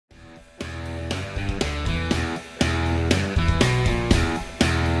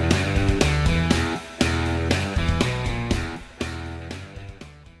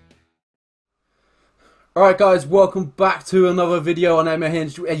Alright guys, welcome back to another video on Emma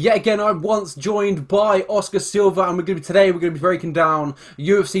Hinge. Yet again, I'm once joined by Oscar Silva, and today we're going to be breaking down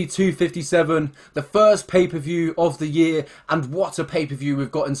UFC 257, the first pay-per-view of the year, and what a pay-per-view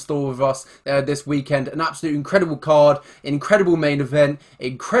we've got in store with us this weekend. An absolute incredible card, incredible main event,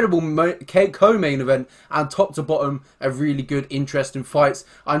 incredible co-main event, and top to bottom, a really good, interesting fights.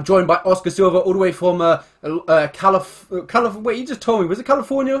 I'm joined by Oscar Silva all the way from wait, you just told me, was it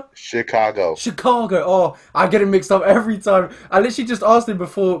California? Chicago. Chicago. Oh, I get it mixed up every time. I literally just asked him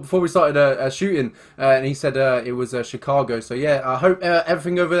before we started shooting, and he said it was Chicago. So yeah, I hope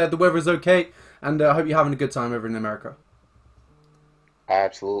everything over there, the weather's okay, and I hope you're having a good time over in America. I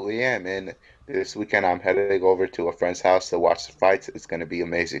absolutely am. And this weekend I'm heading over to a friend's house to watch the fights. It's going to be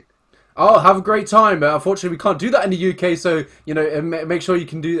amazing. Oh, have a great time. Unfortunately, we can't do that in the UK, so make sure you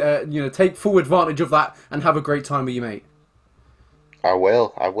can do take full advantage of that and have a great time with your mate. I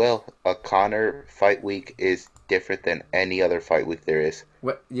will. I will. A Connor fight week is different than any other fight week there is.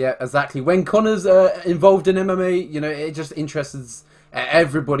 Well, yeah, exactly. When Connor's involved in MMA, it just interests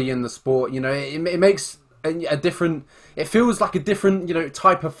everybody in the sport. It makes a different. It feels like a different,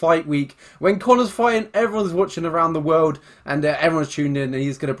 type of fight week. When Connor's fighting, everyone's watching around the world, and everyone's tuned in, and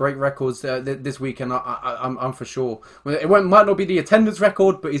he's going to break records this weekend. I'm for sure. Well, might not be the attendance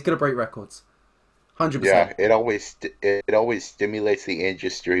record, but he's going to break records. 100%. Yeah, it always stimulates the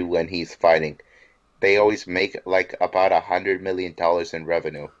industry when he's fighting. They always make like about $100 million in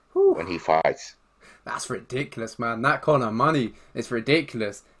revenue when he fights. That's ridiculous, man. That kind of money is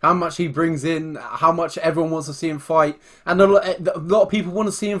ridiculous. How much he brings in, how much everyone wants to see him fight. And a lot of people want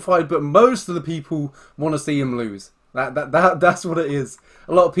to see him fight, but most of the people want to see him lose. That's what it is.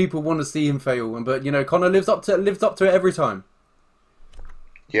 A lot of people want to see him fail, but Conor lives up to it every time.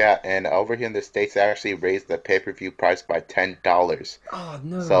 Yeah, and over here in the States, they actually raised the pay-per-view price by $10. Oh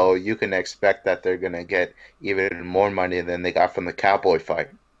no. So you can expect that they're gonna get even more money than they got from the Cowboy fight.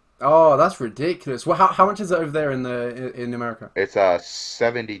 Oh, that's ridiculous. Well, how much is it over there in America? It's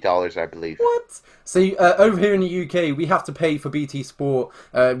 $70, I believe. What? So over here in the UK, we have to pay for BT Sport,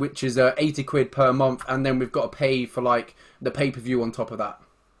 which is 80 quid per month, and then we've got to pay for like the pay-per-view on top of that.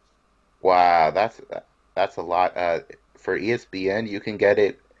 Wow, that's a lot. For ESPN, you can get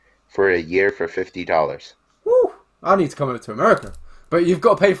it for a year for $50. Woo! I need to come over to America, but you've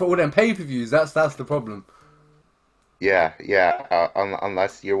got to pay for all them pay-per-views. That's the problem. Yeah, yeah.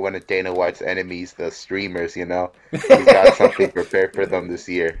 Unless you're one of Dana White's enemies, the streamers, he's got something prepared for them this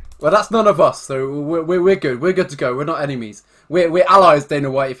year. Well, that's none of us, so we're good. We're good to go. We're not enemies. We're allies,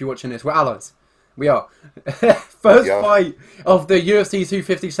 Dana White. If you're watching this, we're allies. We are. First Yeah, fight of the UFC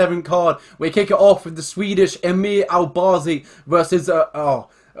 257 card. We kick it off with the Swedish Emir Albazi versus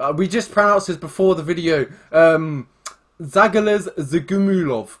we just pronounced this before the video. Zagales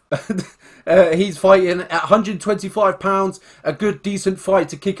Zagumulov. He's fighting at 125 pounds. A good, decent fight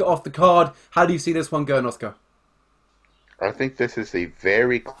to kick it off the card. How do you see this one going, Oscar? I think this is a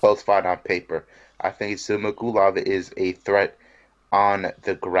very close fight on paper. I think Zumagulov is a threat on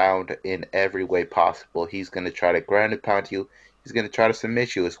the ground in every way possible. He's going to try to ground and pound you. He's going to try to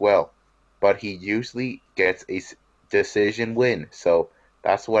submit you as well. But he usually gets a decision win. So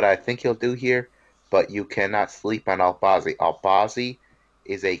that's what I think he'll do here. But you cannot sleep on Albazi. Albazi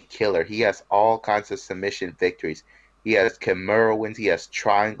is a killer. He has all kinds of submission victories. He has Kimura wins. He has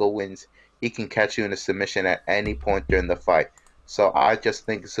triangle wins. He can catch you in a submission at any point during the fight. So I just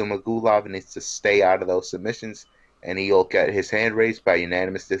think Zumagulov needs to stay out of those submissions, and he'll get his hand raised by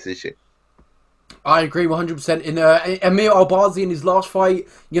unanimous decision. I agree 100%. In Emir Albazi in his last fight,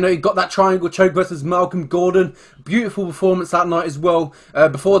 he got that triangle choke versus Malcolm Gordon. Beautiful performance that night as well.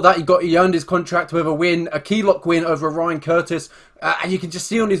 Before that, he earned his contract with a win, a key lock win over Ryan Curtis. And you can just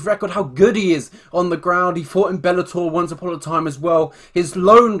see on his record how good he is on the ground. He fought in Bellator once upon a time as well. His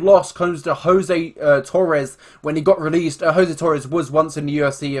lone loss comes to Jose Torres when he got released. Jose Torres was once in the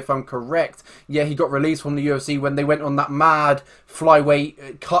UFC, if I'm correct. Yeah, he got released from the UFC when they went on that mad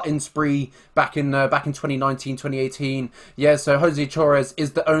flyweight cutting spree back in 2019, 2018. Yeah, so Jose Torres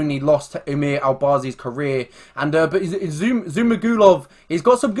is the only loss to Emir Albazi's career. And but Zumagulov, he's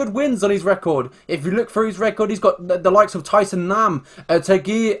got some good wins on his record. If you look through his record, he's got the likes of Tyson Nam,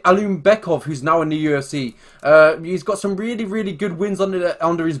 Tagir Alumbekov, who's now in the UFC. He's got some really, really good wins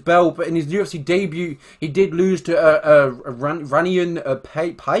under his belt, but in his UFC debut, he did lose to Ranian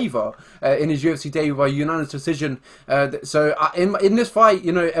Paiva in his UFC debut by unanimous decision. So in this fight,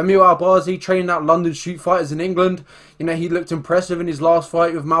 Emir Albazi training out London shoot fighters in England. He looked impressive in his last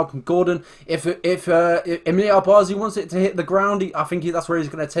fight with Malcolm Gordon. If Emir Albazi wants it to hit the ground, I think that's where he's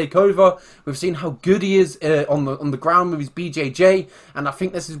going to take over. We've seen how good he is on the ground with his BJJ. J, and I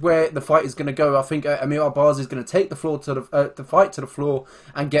think this is where the fight is going to go. I think Amir Albazi is going to take the floor to the fight to the floor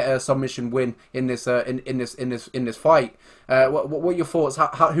and get a submission win in this in this fight. What are your thoughts?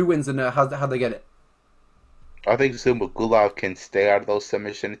 Who wins and how they get it? I think Zumagulov can stay out of those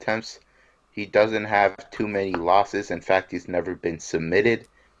submission attempts. He doesn't have too many losses. In fact, he's never been submitted.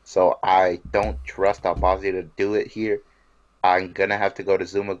 So I don't trust Albazi to do it here. I'm going to have to go to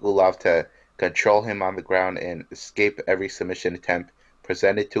Zumagulov to control him on the ground and escape every submission attempt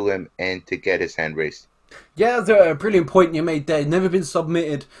presented to him and to get his hand raised. Yeah, that's a brilliant point you made there. Never been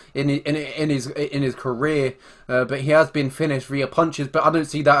submitted in his career, but he has been finished via punches. But I don't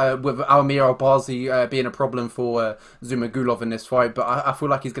see that with Amir Albazi being a problem for Zumagulov in this fight. But I feel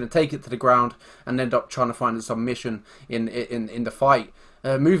like he's going to take it to the ground and end up trying to find a submission in the fight.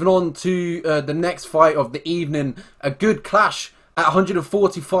 Moving on to the next fight of the evening, a good clash at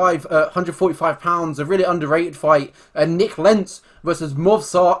 145 pounds, a really underrated fight. Nick Lentz versus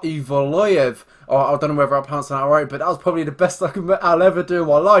Movsar Evloev. I don't know whether I pronounced that right, but that was probably the best I'll ever do in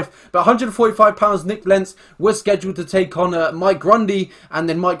my life. But 145 pounds, Nick Lentz was scheduled to take on Mike Grundy, and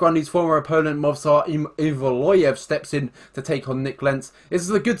then Mike Grundy's former opponent Movsar Evloev steps in to take on Nick Lentz. This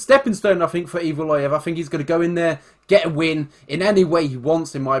is a good stepping stone, I think, for Evloev. I think he's going to go in there, get a win in any way he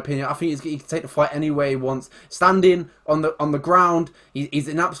wants, in my opinion. I think he can take the fight any way he wants. Standing on the ground, he's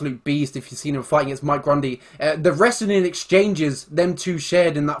an absolute beast. If you've seen him fighting against Mike Grundy, the wrestling exchanges them two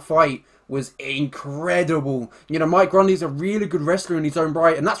shared in that fight was incredible. You know, Mike Grundy's a really good wrestler in his own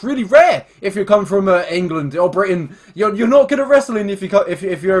right, and that's really rare if you come from England or Britain. You're not good at wrestling if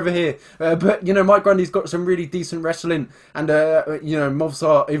you're over here. But you know, Mike Grundy's got some really decent wrestling, and you know,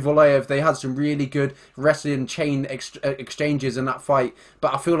 Movsar Evloev, they had some really good wrestling chain exchanges in that fight.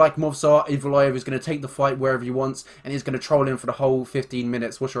 But I feel like Movsar Evloev is going to take the fight wherever he wants, and he's going to troll him for the whole 15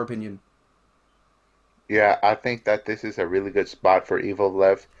 minutes. What's your opinion? Yeah, I think that this is a really good spot for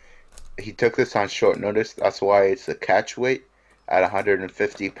Evloev. He took this on short notice. That's why it's a catch weight at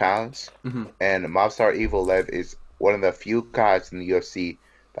 150 pounds. Mm-hmm. And Movsar Evloev is one of the few guys in the UFC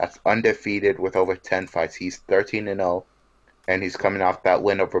that's undefeated with over 10 fights. He's 13-0, and he's coming off that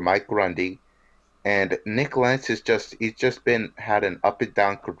win over Mike Grundy. And Nick Lentz he's just had an up and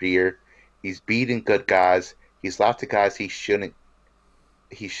down career. He's beating good guys. He's lost to guys he shouldn't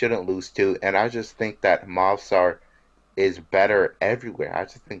lose to. And I just think that Movsar is better everywhere. I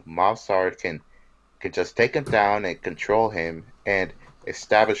just think Movsar can just take him down and control him and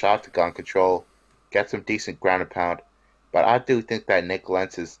establish octagon control, get some decent ground and pound. But I do think that Nick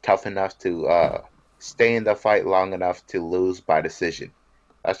Lentz is tough enough to stay in the fight long enough to lose by decision.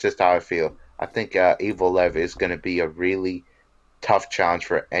 That's just how I feel. I think Evloev is going to be a really tough challenge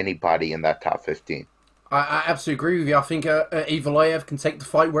for anybody in that top 15. I absolutely agree with you. I think Evloev can take the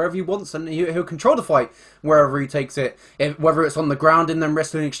fight wherever he wants, and he'll control the fight wherever he takes it. Whether it's on the ground in them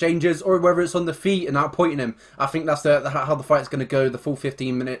wrestling exchanges, or whether it's on the feet and outpointing him. I think that's how the fight's going to go, the full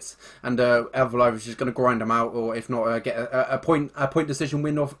 15 minutes, and Evloev is just going to grind him out, or if not, get a point decision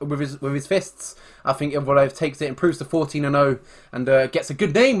win off with his fists. I think Evloev takes it, improves to 14-0, and gets a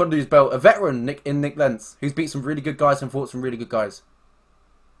good name under his belt, a veteran Nick Lentz, who's beat some really good guys and fought some really good guys.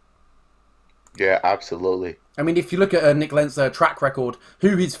 Yeah, absolutely. I mean, if you look at Nick Lentz's track record,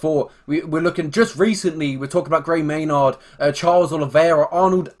 who he's fought, we're looking just recently, we're talking about Gray Maynard, Charles Oliveira,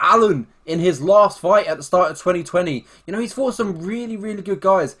 Arnold Allen in his last fight at the start of 2020. You know, he's fought some really, really good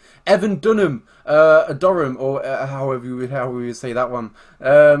guys. Evan Durham, or however we would say that one.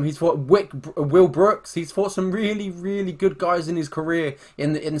 He's fought Will Brooks. He's fought some really, really good guys in his career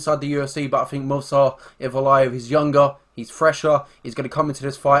inside the UFC. But I think Movsar Evloev, he's younger, he's fresher, he's going to come into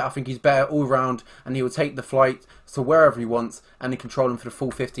this fight. I think he's better all round, and he will take the fight to wherever he wants and control him for the full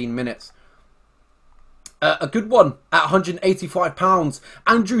 15 minutes. A good one at 185 pounds.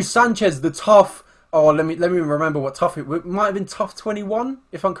 Andrew Sanchez, the tough. Oh, let me remember what tough it might have been. Tough 21,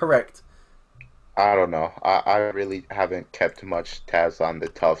 if I'm correct. I don't know. I really haven't kept much tabs on the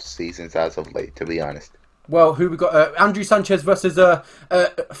tough seasons as of late, to be honest. Well, who we got? Andrew Sanchez versus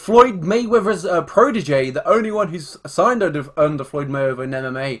Floyd Mayweather's protege, the only one who's signed under Floyd Mayweather in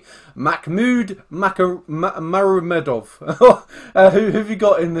MMA, Mahmoud Marumedov. Who have you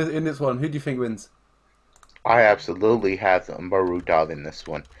got in this one? Who do you think wins? I absolutely have Marudov in this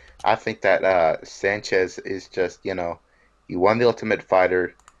one. I think that Sanchez is just, he won the Ultimate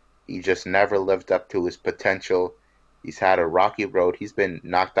Fighter. He just never lived up to his potential. He's had a rocky road. He's been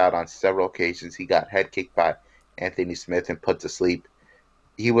knocked out on several occasions. He got head kicked by Anthony Smith and put to sleep.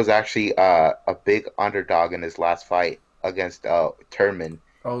 He was actually a big underdog in his last fight against Turman.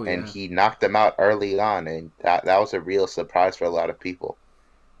 Oh, yeah. And he knocked him out early on, and that was a real surprise for a lot of people.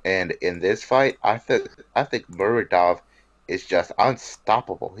 And in this fight, I think Muradov is just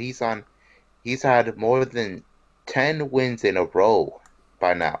unstoppable. He's had more than 10 wins in a row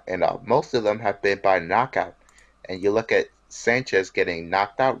by now, and most of them have been by knockout. And you look at Sanchez getting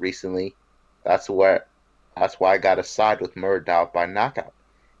knocked out recently. That's where that's why I got to side with Murdoch by knockout.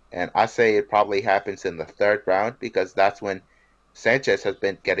 And I say it probably happens in the third round because that's when Sanchez has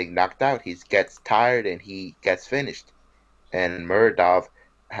been getting knocked out. He gets tired and he gets finished. And Muradov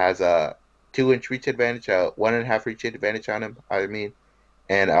has a 2 inch reach advantage, a 1.5 reach advantage on him. I mean,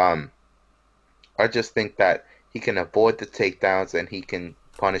 and I just think that he can avoid the takedowns and he can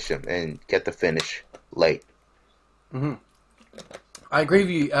punish him and get the finish late. Hmm. I agree with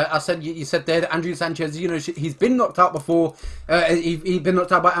you. I said you said there that Andrew Sanchez, he's been knocked out before. He's been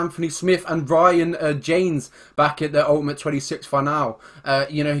knocked out by Anthony Smith and Ryan James back at the Ultimate 26 final.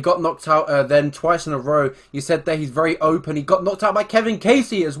 He got knocked out then twice in a row. You said there he's very open. He got knocked out by Kevin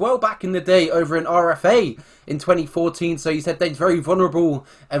Casey as well back in the day over in RFA in 2014. So you said that he's very vulnerable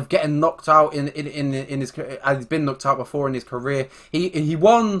of getting knocked out in his. He's been knocked out before in his career. He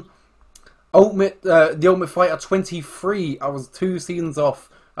won the Ultimate Fighter 23. I was 2 seasons off.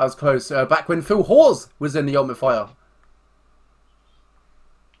 I was close. Back when Phil Hawes was in the Ultimate Fighter.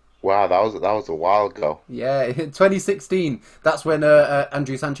 Wow, that was a while ago. Yeah, in 2016. That's when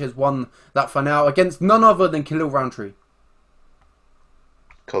Andrew Sanchez won that final against none other than Khalil Roundtree.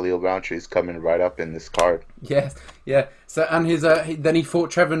 Khalil Roundtree is coming right up in this card. Yes, yeah. So and then he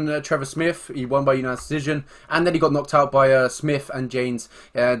fought Trevor Smith. He won by unanimous decision, and then he got knocked out by Smith and James.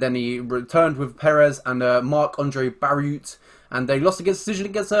 Then he returned with Perez and Marc Andre Barriot, and they lost against decision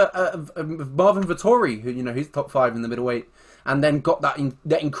against Marvin Vettori, who he's top 5 in the middleweight. And then got that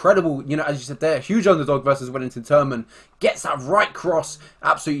incredible, as you said there, huge underdog versus Wellington Turman. Gets that right cross,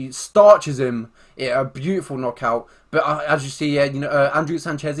 absolutely starches him. A beautiful knockout. But as you see, Andrew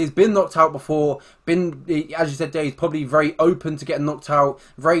Sanchez, he's been knocked out before. As you said there, he's probably very open to getting knocked out,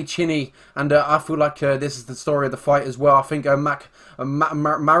 very chinny. And I feel like this is the story of the fight as well. I think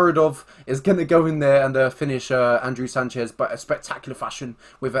Maradov is going to go in there and finish Andrew Sanchez, but a spectacular fashion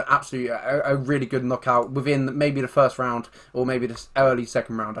with an a really good knockout within maybe the first round or maybe the early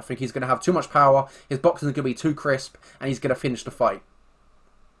second round. I think he's going to have too much power. His boxing is going to be too crisp, and he's going to finish the fight.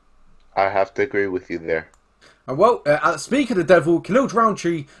 I have to agree with you there. Well, speaking of the devil, Khalil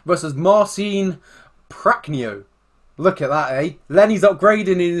Roundtree versus Marcin Prachnio. Look at that, eh? Lenny's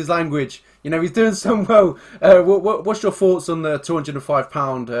upgrading in his language. He's doing so well. What's your thoughts on the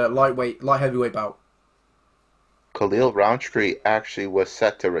 205-pound light heavyweight bout? Khalil Roundtree actually was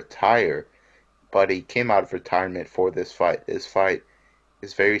set to retire, but he came out of retirement for this fight. This fight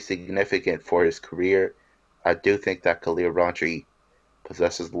is very significant for his career. I do think that Khalil Roundtree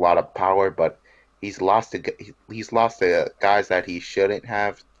possesses a lot of power, but he's lost to guys that he shouldn't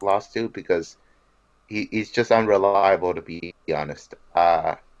have lost to because he's just unreliable, to be honest.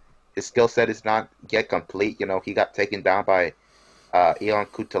 His skill set is not yet complete. He got taken down by Ion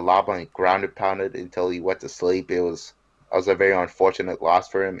Cutelaba and grounded pounded until he went to sleep. It was a very unfortunate loss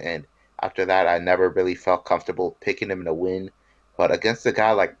for him, and after that, I never really felt comfortable picking him to win. But against a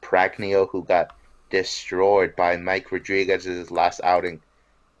guy like Prachnio, who got destroyed by Mike Rodriguez's last outing,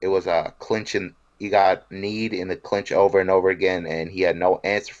 it was a clinch, and he got kneed in the clinch over and over again, and he had no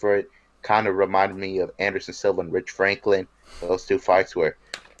answer for it. Kind of reminded me of Anderson Silva and Rich Franklin, those 2 fights where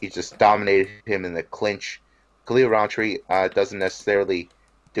he just dominated him in the clinch. Khalil Roundtree doesn't necessarily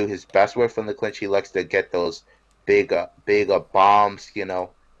do his best work from the clinch. He likes to get those big bombs,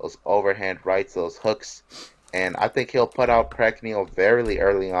 those overhand rights, those hooks. And I think he'll put out Prachnio very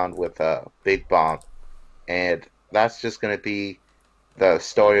early on with a big bomb. And that's just going to be the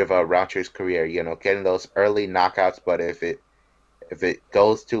story of Roundtree's career, getting those early knockouts. But if it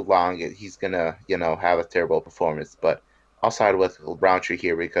goes too long, he's going to, have a terrible performance. But I'll side with Roundtree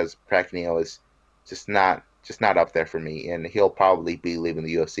here because Prachnio is just not up there for me, and he'll probably be leaving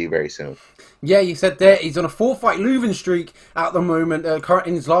the UFC very soon. Yeah, you said there he's on a 4-fight losing streak at the moment. Currently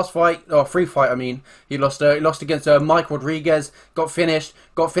in his last fight, or 3 fight, I mean, he lost against Mike Rodriguez. Got finished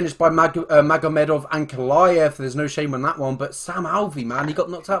by Magomedov and Kalayev. There's no shame on that one. But Sam Alvey, man, he got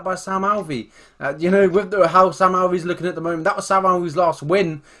knocked out by Sam Alvey. With how Sam Alvey's looking at the moment, that was Sam Alvey's last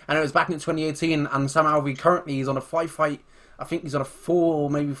win, and it was back in 2018. And Sam Alvey currently is on a 5-fight. I think he's on a 4 or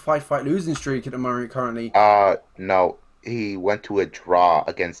maybe 5-fight losing streak at the moment currently. No. He went to a draw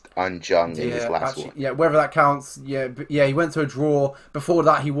against Jung in his last one. Yeah, whether that counts. Yeah, he went to a draw. Before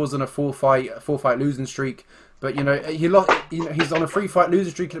that, he was on a 4-fight losing streak. But he lost. He's on a 3-fight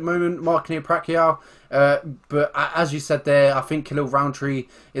losing streak at the moment, Mark-Anthony Pacquiao. But as you said there, I think Khalil Roundtree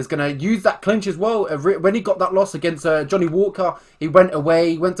is going to use that clinch as well. When he got that loss against Johnny Walker, he went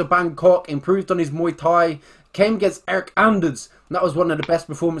away, went to Bangkok, improved on his Muay Thai, came against Eric Anders. That was one of the best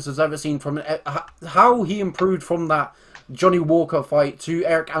performances I've ever seen from it. How he improved from that Johnny Walker fight to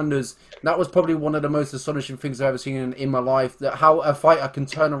Eric Anders, that was probably one of the most astonishing things I've ever seen in my life. That how a fighter can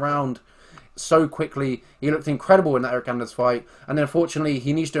turn around so quickly. He looked incredible in that Eric Anders fight, and then unfortunately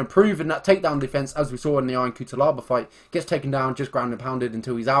he needs to improve in that takedown defense, as we saw in the Iron Kutalaba fight. Gets taken down, just ground and pounded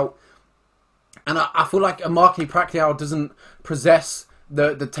until he's out. And I feel like a Mark-Anthony Pacquiao doesn't possess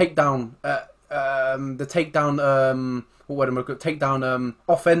the takedown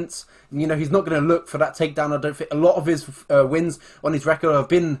offense. He's not going to look for that takedown. I don't think a lot of his wins on his record have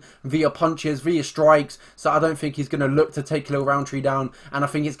been via punches, via strikes. So I don't think he's going to look to take Khalil Roundtree down. And I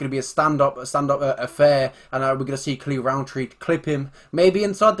think it's going to be a stand-up affair. And we're going to see Khalil Roundtree clip him, maybe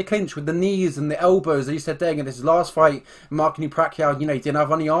inside the clinch with the knees and the elbows. As you said there, in his last fight, Mark-Anthony Pacquiao, he didn't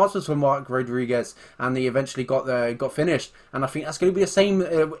have any answers for Mark Rodriguez, and he eventually got finished. And I think that's going to be the same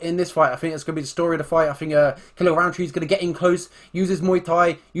in this fight. I think it's going to be the story of the fight. I think Khalil Roundtree is going to get in close, use his Muay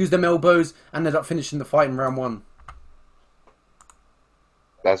Thai, use them elbows, and end up finishing the fight in round 1.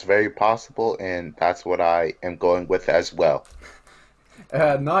 That's very possible, and that's what I am going with as well.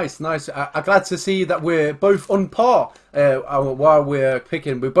 Nice. I'm glad to see that we're both on par while we're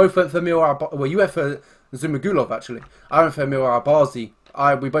picking. We both went for well, you went for Zumagulov, actually. I went for Emil Arbazi.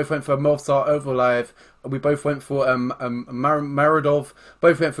 We both went for Movsar Ovalaev. We both went for Maradov.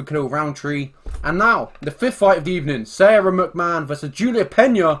 Both went for Khalil Roundtree. And now, the 5th fight of the evening, Sarah McMahon versus Julia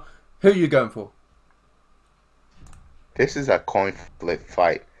Pena. Who are you going for? This is a coin flip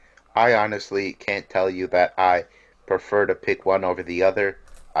fight. I honestly can't tell you that I prefer to pick one over the other.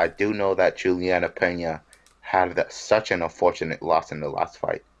 I do know that Juliana Pena had such an unfortunate loss in the last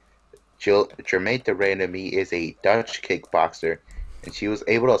fight. Germaine de Randamie is a Dutch kickboxer, and she was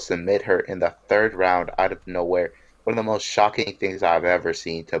able to submit her in the 3rd round out of nowhere. One of the most shocking things I've ever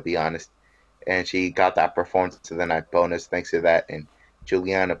seen, to be honest. And she got that performance of the night bonus thanks to that. And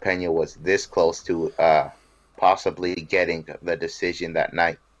Juliana Pena was this close to possibly getting the decision that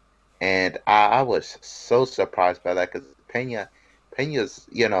night. And I was so surprised by that, because Pena's,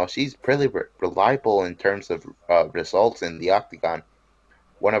 she's pretty reliable in terms of results in the octagon.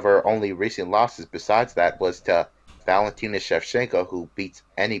 One of her only recent losses besides that was to Valentina Shevchenko, who beats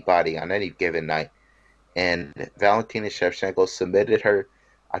anybody on any given night. And Valentina Shevchenko submitted her.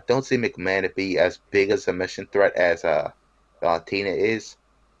 I don't see McMahon to be as big a submission threat as Valentina is.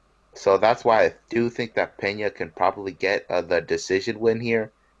 So that's why I do think that Pena can probably get the decision win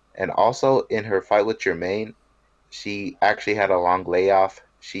here. And also in her fight with Germaine, she actually had a long layoff.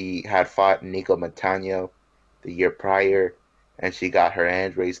 She had fought Nico Montano the year prior, and she got her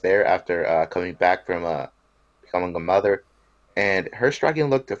hand raised there after coming back from becoming a mother. And her striking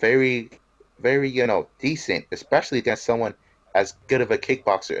looked very, very, decent, especially against someone as good of a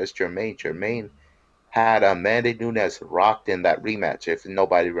kickboxer as Germaine. Germaine had Amanda Nunes rocked in that rematch, if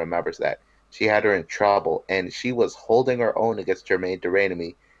nobody remembers that. She had her in trouble, and she was holding her own against Germaine de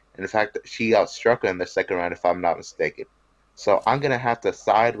Randamie. In fact, she outstruck her in the 2nd round, if I'm not mistaken. So I'm going to have to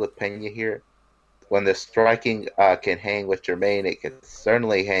side with Pena here. When the striking can hang with Germaine, it can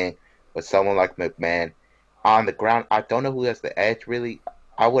certainly hang with someone like McMahon. On the ground, I don't know who has the edge, really.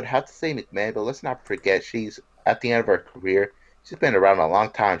 I would have to say McMahon, but let's not forget she's at the end of her career. She's been around a long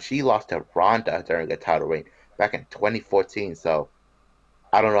time. She lost to Ronda during a title reign back in 2014, so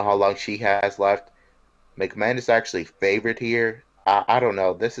I don't know how long she has left. McMahon is actually favored here. I don't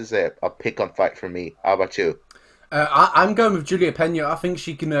know. This is a pick-em fight for me. How about you? I'm going with Julia Pena. I think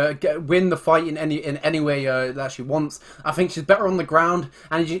she can win the fight in any way that she wants. I think she's better on the ground.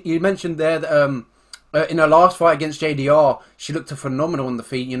 And you mentioned there that in her last fight against JDR, she looked phenomenal on the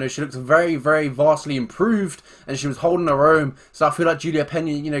feet. She looked very, very vastly improved, and she was holding her own. So I feel like Julia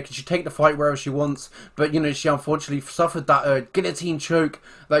Pena, can she take the fight wherever she wants? But she unfortunately suffered that guillotine choke,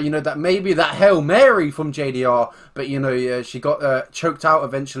 that maybe that Hail Mary from JDR. But she got choked out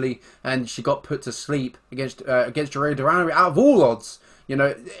eventually, and she got put to sleep against Gerard Durano out of all odds.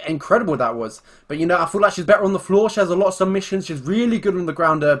 Incredible that was. But, I feel like she's better on the floor. She has a lot of submissions. She's really good on the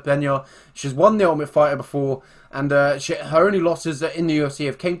ground, Pena. She's won the Ultimate Fighter before. And her only losses in the UFC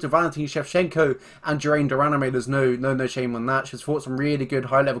have came to Valentina Shevchenko and Gerard Durano. There's no shame on that. She's fought some really good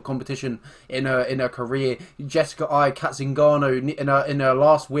high-level competition in her career. Jessica Kat Zingano in her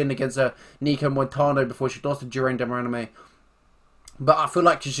last win against Nico Montano before she lost to Gerard Durano. But I feel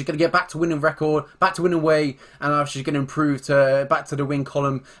like she's going to get back to winning record, back to winning way, and she's going to improve to back to the win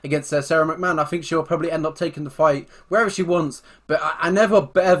column against Sarah McMahon. I think she'll probably end up taking the fight wherever she wants. But I never,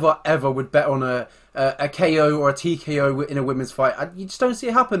 ever, ever would bet on a KO or a TKO in a women's fight. You just don't see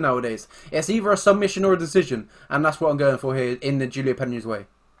it happen nowadays. It's either a submission or a decision, and that's what I'm going for here in the Julia Pena's way.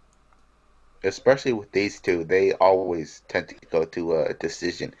 Especially with these two, they always tend to go to a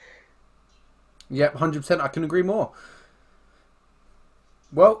decision. Yep, 100%. I can agree more.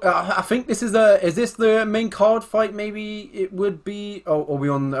 Well, I think this is is this the main card fight? Maybe it would be. Oh, are we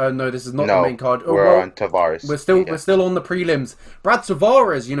on? No, this is not the main card. Oh, we're well, on Tavares. We're still on the prelims. Brad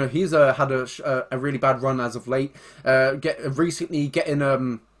Tavares, you know, he's had a really bad run as of late. Recently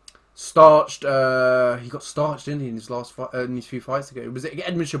getting starched. He got starched in his last fight, in his few fights ago. It was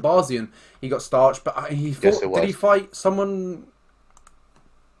Edmund Shabazian. He got starched, but he fought. Yes, it was. Did he fight someone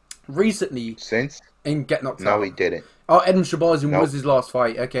recently? Since? And get knocked out? No, he didn't. Oh, Edmund Shabazian Nope. was his last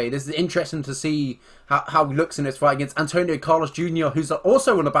fight. Okay, this is interesting to see how he looks in this fight against Antonio Carlos Jr., who's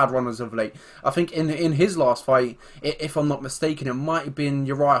also on a bad run as of late. I think in his last fight, if I'm not mistaken, it might have been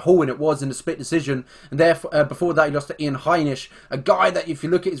Uriah Hall, and it was in a split decision. And therefore, before that, he lost to Ian Heinisch, a guy that, if you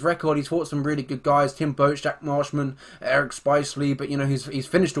look at his record, he's fought some really good guys: Tim Boetsch, Jack Marshman, Eric Spicely. But you know, he's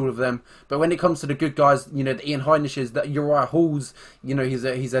finished all of them. But when it comes to the good guys, you know, the Ian Heinisches, that Uriah Halls, you know, he's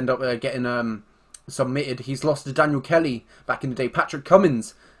ended up getting submitted. He's lost to Daniel Kelly back in the day, Patrick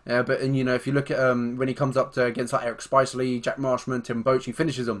Cummins. And you know, if you look at when he comes up against like Eric Spicely, Jack Marshman, Tim Boetsch, he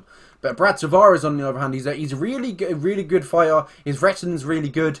finishes them. But Brad Tavares, on the other hand, he's a really good fighter. His wrestling's really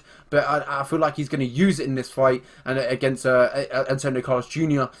good, but I feel like he's going to use it in this fight and against Antonio Carlos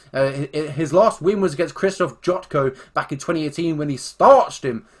Jr. His last win was against Krzysztof Jotko back in 2018 when he starched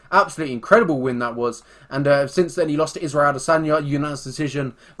him. Absolutely incredible win that was. And since then, he lost to Israel Adesanya, unanimous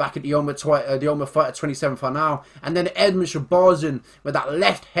decision, back at the Ultimate Fighter 27 for now. And then Edmund Shabazian with that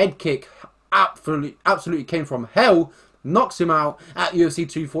left head kick, absolutely came from hell, knocks him out at UFC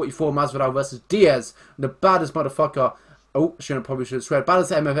 244, Masvidal versus Diaz, the baddest motherfucker. Oh, probably should have swear.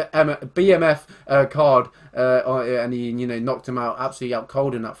 Baddest BMF card, and he, you know, knocked him out, absolutely out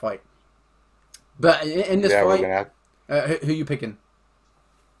cold in that fight. But in this fight, who are you picking?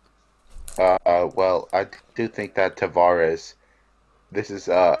 Well, I do think that Tavares, this is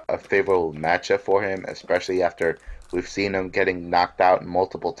a favorable matchup for him, especially after we've seen him getting knocked out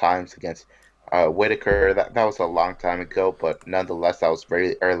multiple times against Whitaker. That was a long time ago, but nonetheless, that was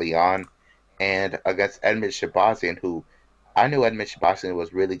very early on. And against Edmund Shabazian, who I knew Edmund Shabazian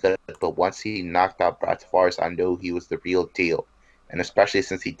was really good, but once he knocked out Brad Tavares, I knew he was the real deal. And especially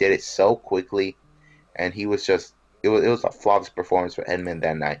since he did it so quickly, and he was just, it was a flawless performance for Edmund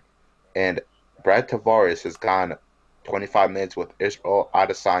that night. And Brad Tavares has gone 25 minutes with Israel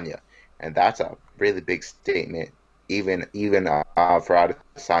Adesanya, and that's a really big statement, even for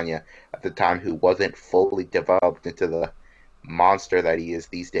Adesanya at the time, who wasn't fully developed into the monster that he is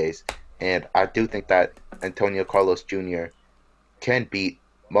these days. And I do think that Antonio Carlos Jr. can beat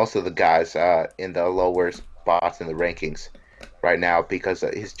most of the guys in the lower spots in the rankings right now, because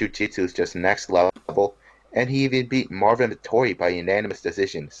his jiu-jitsu is just next level. And he even beat Marvin Vettori by unanimous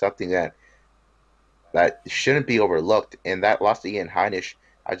decision, something that shouldn't be overlooked. And that loss to Ian Heinisch,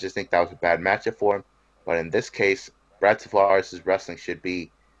 I just think that was a bad matchup for him. But in this case, Brad Tavares' wrestling should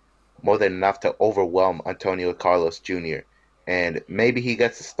be more than enough to overwhelm Antonio Carlos Jr. And maybe he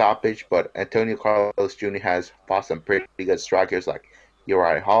gets a stoppage, but Antonio Carlos Jr. has fought some pretty good strikers like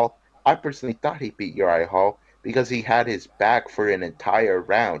Uriah Hall. I personally thought he beat Uriah Hall because he had his back for an entire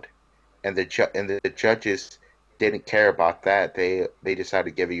round. And the judges didn't care about that. They decided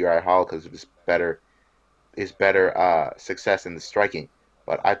to give it Uriah Hall because it was better success in the striking.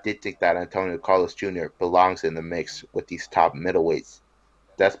 But I did think that Antonio Carlos Jr. belongs in the mix with these top middleweights,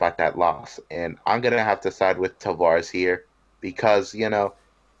 despite that loss. And I'm gonna have to side with Tavares here because, you know,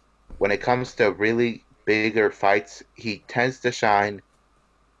 when it comes to really bigger fights, he tends to shine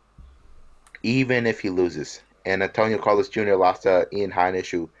even if he loses. And Antonio Carlos Jr. lost to Ian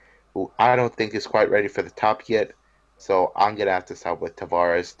Heinisch, who I don't think is quite ready for the top yet. So I'm going to have to side with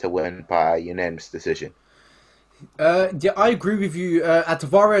Tavares to win by unanimous decision. Yeah, I agree with you.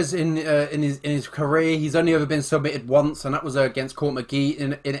 Tavares in his career, he's only ever been submitted once, and that was against Court McGee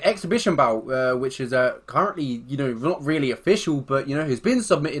in an exhibition bout, which is currently, you know, not really official, but you know, he's been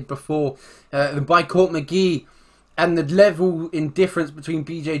submitted before by Court McGee. and the level in difference between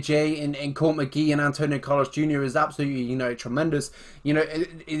BJJ and Court McGee and Antonio Carlos Jr. is absolutely, you know, tremendous. You know,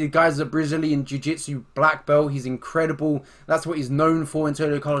 the guy's a Brazilian Jiu-Jitsu black belt. He's incredible. That's what he's known for,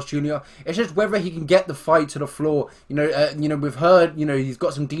 Antonio Carlos Jr. It's just whether he can get the fight to the floor. You know, we've heard, you know, he's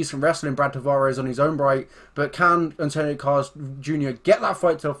got some decent wrestling, Brad Tavares, on his own right, but can Antonio Carlos Jr. get that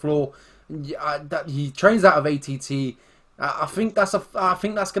fight to the floor? That he trains out of ATT. I think that's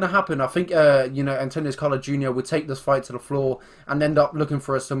going to happen. I think you know, Antonio Carlos Jr. would take this fight to the floor and end up looking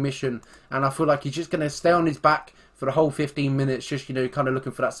for a submission. And I feel like he's just going to stay on his back for the whole 15 minutes, just, you know, kind of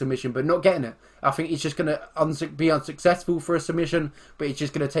looking for that submission, but not getting it. I think he's just going to be unsuccessful for a submission, but he's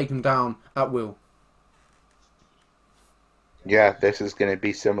just going to take him down at will. Yeah, this is going to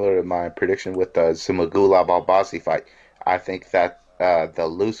be similar to my prediction with the Zumagulov Albazi fight. I think that the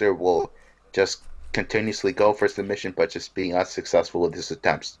loser will just continuously go for submission, but just being unsuccessful with his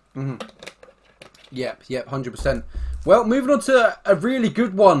attempts. Yep, 100%. Well, moving on to a really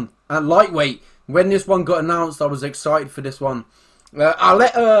good one at lightweight. When this one got announced, I was excited for this one. I'll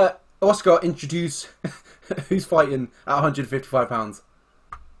let Oscar introduce who's fighting at 155 pounds.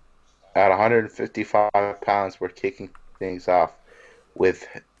 At 155 pounds, we're kicking things off with,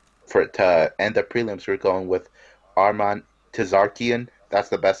 to end the prelims, we're going with Arman Tazarkian. That's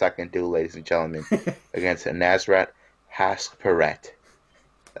the best I can do, ladies and gentlemen, against Nasrat Haqparast.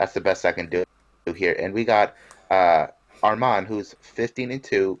 That's the best I can do here. And we got Arman, who's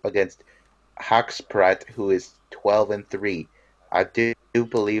 15-2, against Haqparast, who is 12-3. I do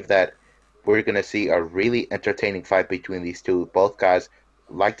believe that we're going to see a really entertaining fight between these two. Both guys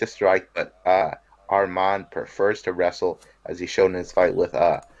like to strike, but Arman prefers to wrestle, as he showed in his fight with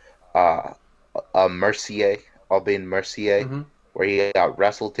Mercier, Albin Mercier, where he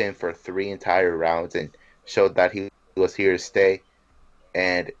out-wrestled him for 3 entire rounds and showed that he was here to stay.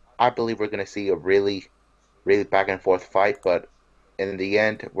 And I believe we're going to see a really, really back-and-forth fight, but in the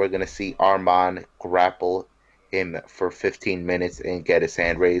end, we're going to see Arman grapple him for 15 minutes and get his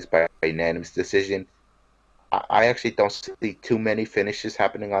hand raised by a unanimous decision. I actually don't see too many finishes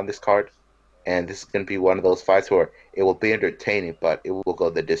happening on this card, and this is going to be one of those fights where it will be entertaining, but it will go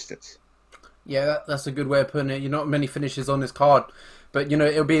the distance. Yeah, that's a good way of putting it. You're not many finishes on this card, but, you know,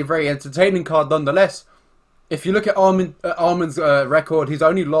 it'll be a very entertaining card nonetheless. If you look at Arman's record, his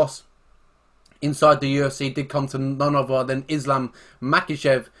only loss inside the UFC did come to none other than Islam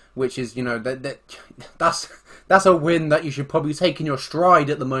Makhachev, which is, you know, that's a win that you should probably take in your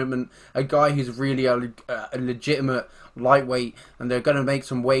stride at the moment. A guy who's really a legitimate lightweight, and they're going to make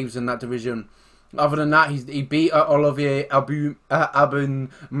some waves in that division. Other than that, he beat Olivier Abun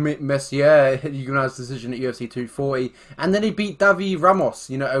Messier, unanimous decision at UFC 240, and then he beat David Ramos.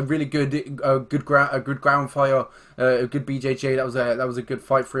 You know, a really good ground fire, a good BJJ. That was a good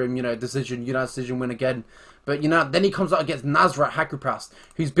fight for him. You know, unanimous decision win again. But, you know, then he comes out against Nasrat Haqparast,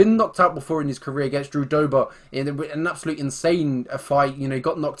 who's been knocked out before in his career, against Drew Dober in an absolute insane fight. You know, he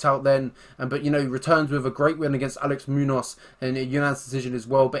got knocked out then, but, you know, he returns with a great win against Alex Munoz in a unanimous decision as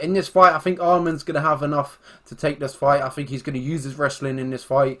well. But in this fight, I think Arman's going to have enough to take this fight. I think he's going to use his wrestling in this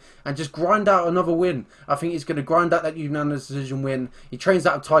fight and just grind out another win. I think he's going to grind out that unanimous decision win. He trains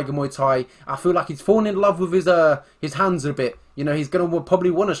out of Tiger Muay Thai. I feel like he's fallen in love with his hands a bit. You know, he's going to probably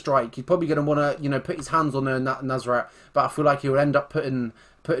want to strike. He's probably going to want to, you know, put his hands on Nasrat. But I feel like he'll end up putting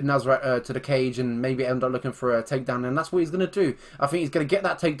Nasrat to the cage and maybe end up looking for a takedown. And that's what he's going to do. I think he's going to get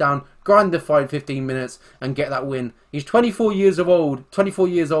that takedown, grind the fight 15 minutes, and get that win. He's 24 years old.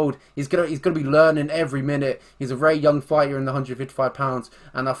 He's going to be learning every minute. He's a very young fighter in the 155 pounds.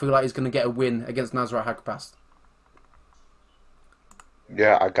 And I feel like he's going to get a win against Nasrat Haqparast.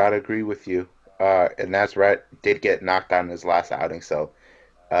 Yeah, I got to agree with you. And Nasrat did get knocked out in his last outing, so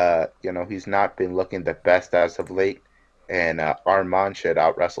you know, he's not been looking the best as of late, and Arman should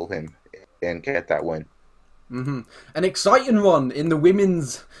out-wrestle him and get that win. An exciting one in the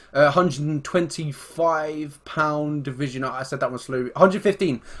women's 125-pound division. I said that one slow.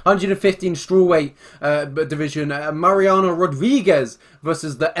 115 strawweight division. Mariana Rodriguez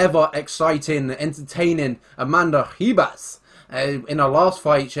versus the ever-exciting, entertaining Amanda Ribas. In her last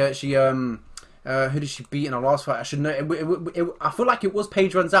fight, she who did she beat in her last fight? I should know. I feel like it was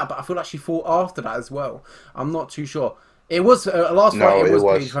Paige Runs Out, but I feel like she fought after that as well. I'm not too sure. It was last fight. No, It it was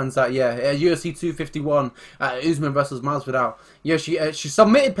Paige was. VanZant, yeah. UFC 251, Usman versus Masvidal. Yeah, she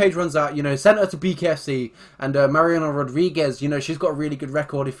submitted Paige VanZant. You know, sent her to BKFC, and Mariana Rodriguez. You know, she's got a really good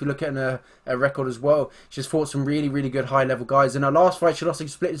record. If you look at her record as well, she's fought some really good high level guys. In her last fight, she lost a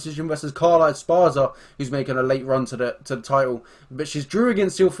split decision versus Carla Esparza, who's making a late run to the title. But she's drew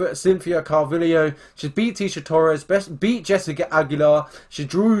against Cynthia Carvillo. She's beat Tisha Torres, beat Jessica Aguilar. She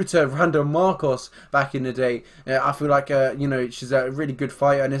drew to Randa Marcos back in the day. I feel like you know, she's a really good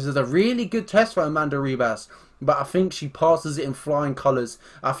fighter, and this is a really good test for Amanda Ribas. But I think she passes it in flying colours.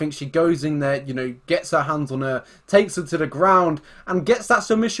 I think she goes in there, you know, gets her hands on her, takes her to the ground, and gets that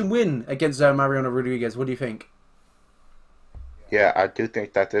submission win against Mariana Rodriguez. What do you think? Yeah, I do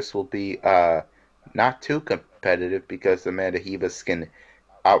think that this will be not too competitive because Amanda Ribas can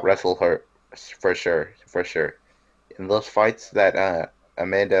out wrestle her for sure, for sure. In those fights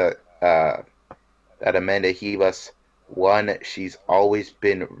Amanda uh, that Amanda Ribas won, she's always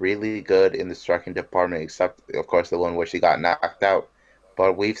been really good in the striking department, except of course the one where she got knocked out.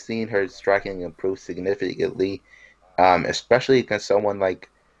 But we've seen her striking improve significantly, especially against someone like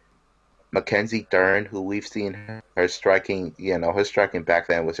Mackenzie Dern, who we've seen her striking. You know, her striking back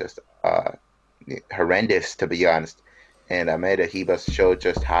then was just horrendous, to be honest. And Amanda Ribas showed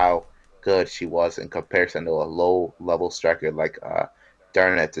just how good she was in comparison to a low level striker like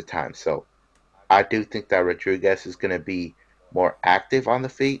Dern at the time. So I do think that Rodriguez is going to be more active on the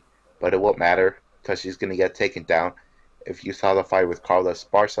feet, but it won't matter because she's going to get taken down. If you saw the fight with Carla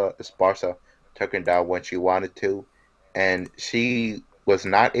Esparza, Esparza took her down when she wanted to, and she was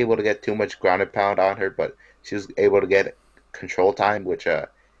not able to get too much ground and pound on her, but she was able to get control time, which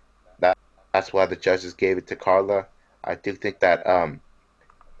that, that's why the judges gave it to Carla. I do think that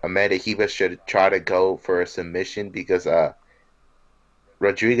Amanda Ribas should try to go for a submission because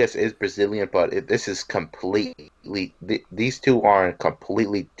Rodriguez is Brazilian, but this is completely these two are on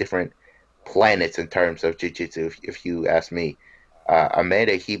completely different planets in terms of jiu-jitsu. If you ask me,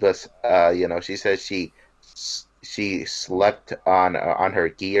 Amanda Ribas, you know, she says she slept on her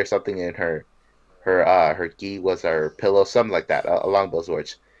gi or something, and her gi was her pillow, something like that, along those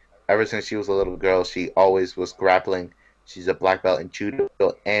words. Ever since she was a little girl, she always was grappling. She's a black belt in judo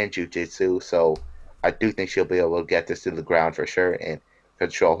and jiu-jitsu, so I do think she'll be able to get this to the ground for sure and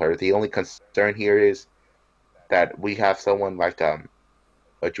control her. The only concern here is that we have someone like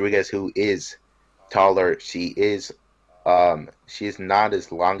Rodriguez who is taller. She is not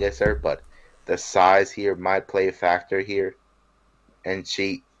as long as her, but the size here might play a factor here. And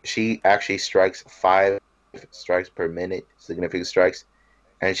she actually strikes 5 strikes per minute, significant strikes,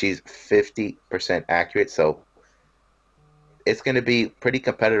 and she's 50% accurate. So it's going to be pretty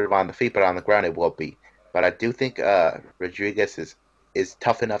competitive on the feet, but on the ground it won't be. But I do think Rodriguez is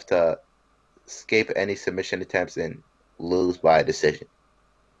tough enough to escape any submission attempts and lose by a decision.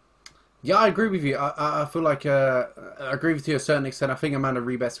 Yeah, I agree with you. I feel like I agree with you to a certain extent. I think Amanda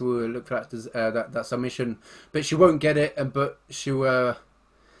Ribas will look for that submission, but she won't get it. But she'll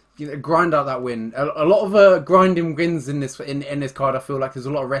you know, grind out that win. A lot of grinding wins in this card. I feel like there's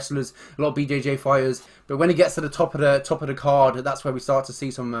a lot of wrestlers, a lot of BJJ fighters. But when it gets to the top of the card, that's where we start to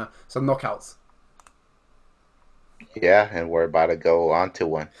see some knockouts. Yeah, and we're about to go on to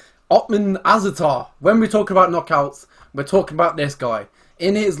one. Otman Azatar. When we talk about knockouts, we're talking about this guy.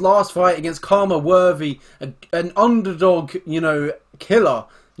 In his last fight against Karma Worthy, an underdog, you know, killer.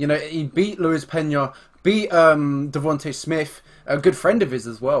 You know, he beat Luis Pena, beat Devontae Smith, a good friend of his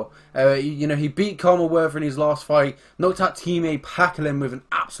as well. You know, he beat Karma Worthy in his last fight, knocked out Time Pacquiao with an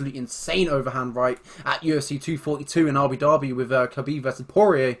absolutely insane overhand right at UFC 242 in Abu Dhabi with Khabib versus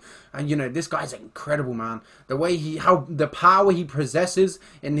Poirier. And you know, this guy's incredible, man. The way the power he possesses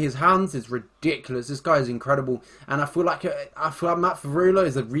in his hands is ridiculous. This guy is incredible, and I feel like Matt Ferrullo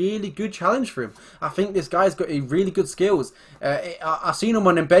is a really good challenge for him. I think this guy's got really good skills. I've seen him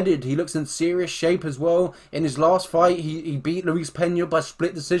on Embedded. He looks in serious shape as well. In his last fight, he beat Luis Pena by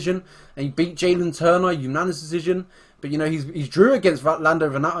split decision, and he beat Jalen Turner unanimous decision. But you know, he's drew against Lando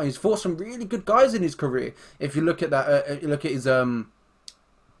Vannata. He's fought some really good guys in his career. If you look at that, look at his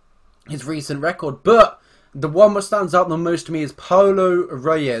recent record. But the one that stands out the most to me is Paulo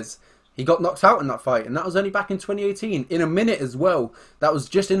Reyes. He got knocked out in that fight, and that was only back in 2018, in a minute as well. That was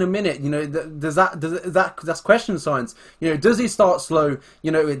just in a minute. You know, that's question signs. You know, does he start slow?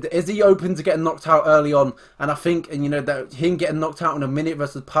 You know, is he open to getting knocked out early on? And I think, and you know, that him getting knocked out in a minute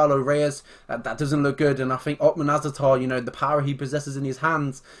versus Paulo Reyes, that doesn't look good. And I think Otman Azatar, you know, the power he possesses in his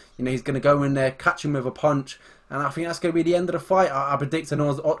hands, you know, he's going to go in there, catch him with a punch, and I think that's going to be the end of the fight. I predict an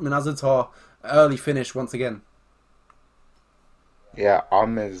Otman Azatar early finish once again. Yeah,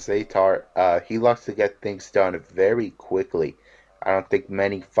 Ahmed Zatar, he likes to get things done very quickly. I don't think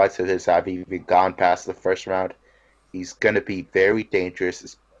many fights of his have even gone past the first round. He's going to be very dangerous,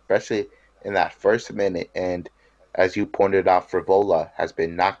 especially in that first minute. And as you pointed out, Frivola has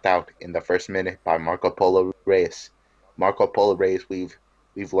been knocked out in the first minute by Marco Polo Reyes. Marco Polo Reyes, we've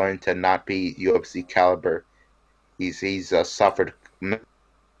learned to not be UFC caliber. He's suffered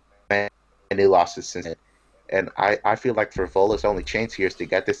many losses since then. And I feel like Frivola's only chance here is to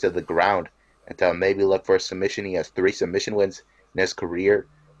get this to the ground and to maybe look for a submission. He has 3 submission wins in his career.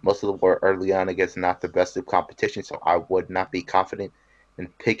 Most of them were early on against not the best of competition, so I would not be confident in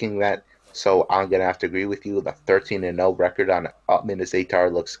picking that. So I'm gonna have to agree with you. The 13-0 record on Utman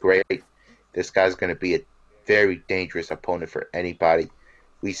Azaitar looks great. This guy's gonna be a very dangerous opponent for anybody.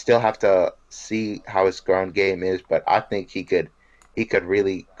 We still have to see how his ground game is, but I think he could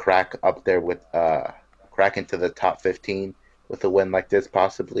really crack up there with crack into the top 15 with a win like this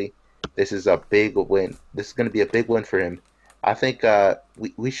possibly. This is a big win. This is going to be a big win for him. I think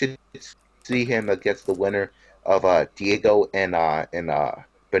we should see him against the winner of Diego and Benil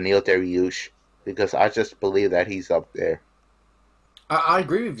Dariush because I just believe that he's up there, I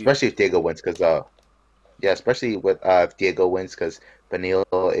agree with you. especially if Diego wins because yeah, especially with if Diego wins because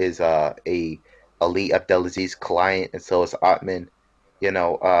Benil is a elite Abdelaziz client and so is Otman. You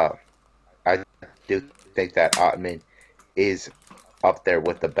know, I do think that Otman is up there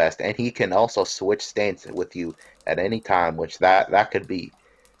with the best, and he can also switch stance with you at any time, which that could be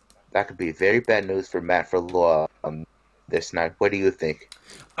very bad news for Matt Furlow this night. What do you think?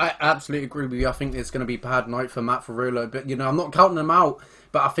 I absolutely agree with you. I think it's going to be a bad night for Matt Ferrolo, but I'm not counting him out.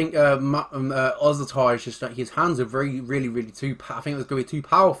 But I think Ozatár is just his hands are really too. I think it's going to be too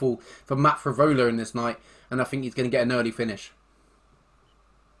powerful for Matt Ferrolo in this night, and I think he's going to get an early finish.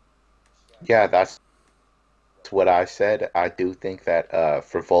 Yeah, that's what I said. I do think that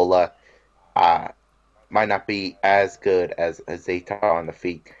Frivola uh, might not be as good as Zatar on the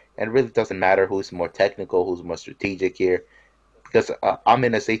feet, and it really doesn't matter who's more technical, who's more strategic here. Because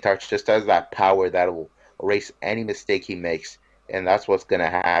Amin Azaitar just has that power that will erase any mistake he makes, and that's what's gonna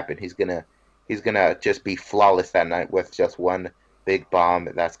happen. He's gonna just be flawless that night with just one big bomb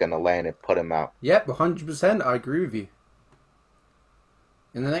that's gonna land and put him out. Yep, 100%. I agree with you.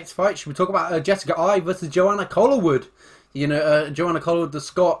 In the next fight, should we talk about Jessica Eye versus Joanna Collarwood? Joanna Collarwood, the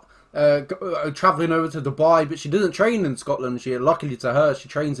Scot, traveling over to Dubai, but she doesn't train in Scotland. Luckily to her, she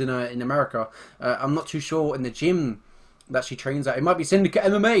trains in America. I'm not too sure in the gym that she trains at. It might be Syndicate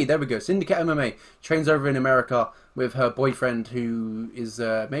MMA. There we go, Syndicate MMA. Trains over in America with her boyfriend, who is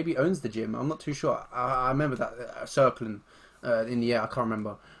maybe owns the gym. I'm not too sure. I remember that circling in the air. I can't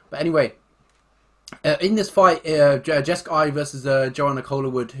remember. But anyway, in this fight, Jessica Eye versus Joanna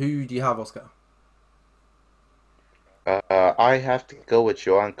Collarwood, who do you have, Oscar? I have to go with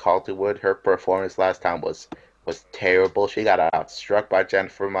Joanne Calderwood. Her performance last time was terrible. She got outstruck by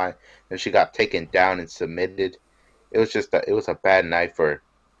Jennifer Mai, and she got taken down and submitted. It was a bad night for her.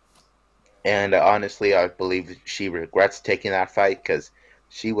 And honestly, I believe she regrets taking that fight because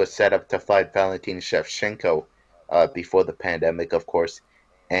she was set up to fight Valentina Shevchenko before the pandemic, of course,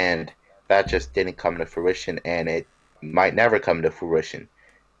 and that just didn't come to fruition, and it might never come to fruition.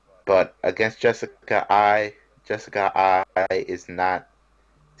 But against Jessica I is not.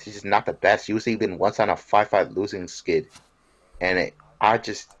 She's just not the best. She was even once on a five-fight losing skid, and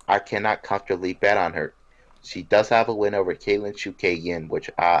I cannot comfortably bet on her. She does have a win over Caitlin Chukagian, which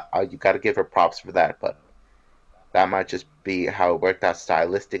you got to give her props for that, but that might just be how it worked out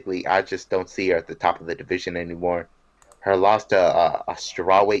stylistically. I just don't see her at the top of the division anymore. Her loss to a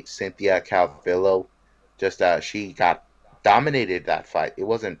strawweight Cynthia Calvillo, just she got dominated that fight. It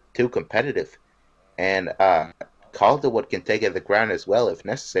wasn't too competitive, and Calderwood can take it to the ground as well if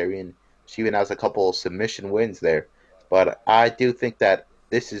necessary, and she even has a couple of submission wins there. But I do think that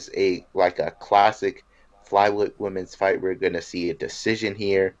this is a classic flyweight women's fight. We're going to see a decision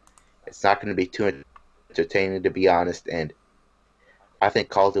here. It's not going to be too entertaining, to be honest, and I think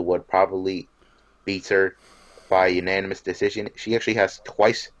Calderwood probably beats her by unanimous decision. She actually has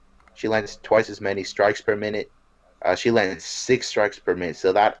twice. She lands twice as many strikes per minute. She lands 6 strikes per minute,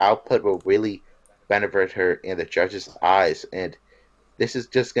 so that output will really benefit her in the judges' eyes. And this is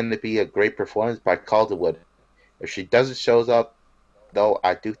just going to be a great performance by Calderwood. If she doesn't shows up, though,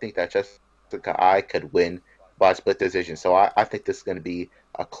 I do think that Jessica I could win by split decision. So I think this is going to be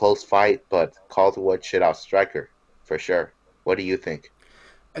a close fight, but Calderwood should outstrike her for sure. What do you think?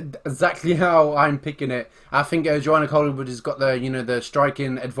 Exactly how I'm picking it. I think Joanna Calderwood has got the the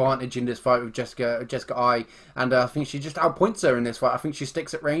striking advantage in this fight with Jessica Eye, and I think she just outpoints her in this fight. I think she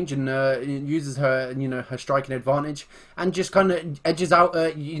sticks at range and uses her her striking advantage and just kind of edges out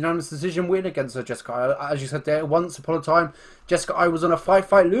a unanimous decision win against Jessica Eye. As you said there, once upon a time, Jessica Eye was on a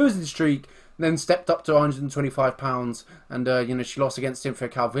 5-fight losing streak. Then stepped up to 125 pounds, and she lost against Cynthia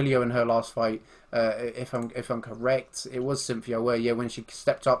Calvillo in her last fight. If I'm correct, it was Cynthia where when she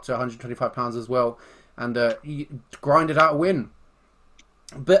stepped up to 125 pounds as well, and grinded out a win.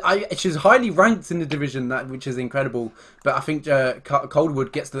 But she's highly ranked in the division, which is incredible. But I think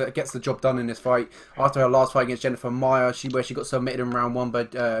Calderwood gets the job done in this fight after her last fight against Jennifer Maia, where she got submitted in round 1 by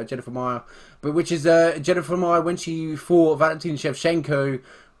Jennifer Maia. But which is Jennifer Maia when she fought Valentina Shevchenko.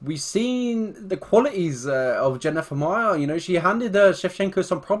 We've seen the qualities of Jennifer Maia. She handed Shevchenko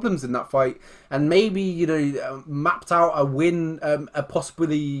some problems in that fight, and maybe mapped out a win, a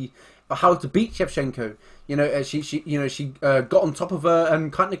possibly how to beat Shevchenko. She got on top of her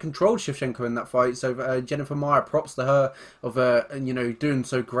and kind of controlled Shevchenko in that fight. So Jennifer Maia, props to her of doing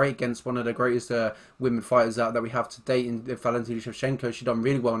so great against one of the greatest women fighters out that we have to date in Valentina Shevchenko. She done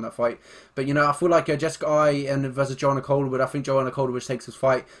really well in that fight. But I feel like Jessica Eye and versus Joanna Calderwood. I think Joanna Calderwood takes this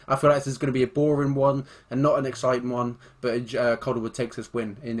fight. I feel like this is going to be a boring one and not an exciting one. But Calderwood takes this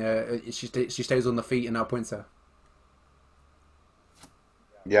win. She stays on the feet and now points her.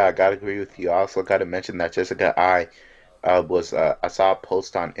 Yeah, I gotta agree with you. I also gotta mention that Jessica I was I saw a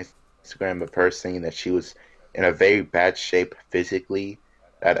post on Instagram of her saying that she was in a very bad shape physically,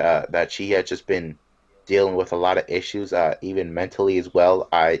 that she had just been dealing with a lot of issues, even mentally as well.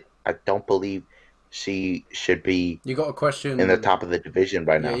 I don't believe she should be You got a in the question. top of the division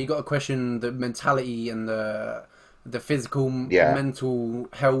right Yeah, now. you got to question the mentality and the physical, Yeah, mental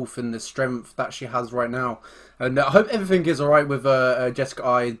health and the strength that she has right now. And I hope everything is all right with Jessica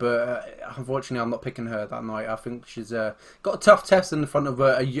Ide, but unfortunately, I'm not picking her that night. I think she's got a tough test in front of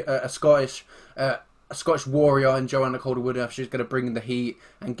a Scottish warrior and Joanna Calderwood. She's going to bring in the heat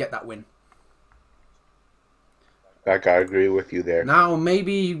and get that win. I gotta agree with you there. Now,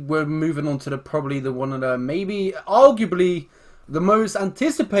 maybe we're moving on to probably the one of the maybe arguably the most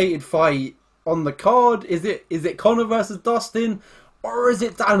anticipated fight on the card. Is it Conor versus Dustin, or is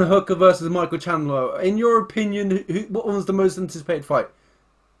it Dan Hooker versus Michael Chandler? In your opinion, what was the most anticipated fight?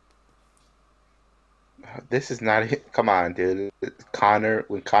 This is not it. Come on, dude.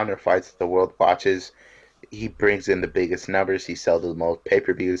 When Connor fights, the world watches. He brings in the biggest numbers. He sells the most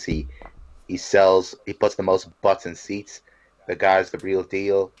pay-per-views. He puts the most butts in seats. The guy's the real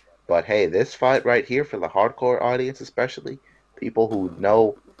deal. But hey, this fight right here for the hardcore audience, especially people who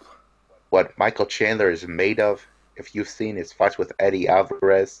know what Michael Chandler is made of. If you've seen his fights with Eddie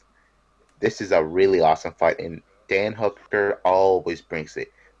Alvarez, this is a really awesome fight, and Dan Hooker always brings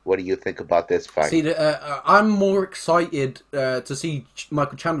it. What do you think about this fight? See, I'm more excited to see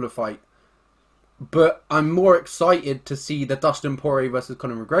Michael Chandler fight, but I'm more excited to see the Dustin Poirier versus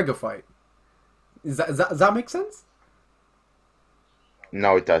Conor McGregor fight. Does that make sense?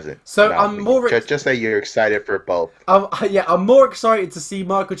 No, it doesn't. So No, I'm more just say you're excited for both. yeah, I'm more excited to see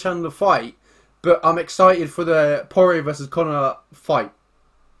Michael Chandler fight, but I'm excited for the Poirier versus Conor fight.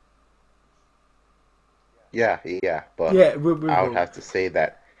 Yeah, yeah, but Yeah, I would have to say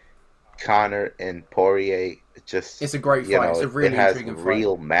that Connor and Poirier just, it's a great fight. It's a it really has intriguing fight.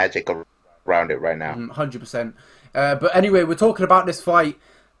 real magic around it right now. 100%. But anyway, we're talking about this fight.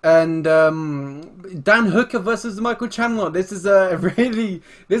 And Dan Hooker versus Michael Chandler. This is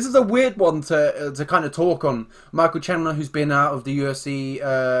a weird one to kind of talk on. Michael Chandler, who's been out of the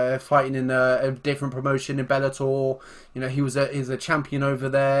UFC, fighting in a different promotion in Bellator. He's a champion over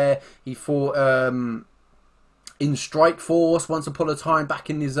there. He fought in Strikeforce once upon a time back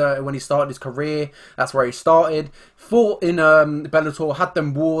in his when he started his career. That's where he started. Fought in Bellator, had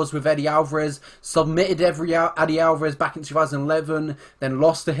them wars with Eddie Alvarez, submitted Eddie Alvarez back in 2011, then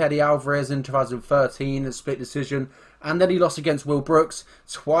lost to Eddie Alvarez in 2013 in split decision. And then he lost against Will Brooks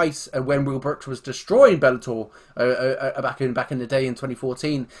twice when Will Brooks was destroying Bellator back in the day in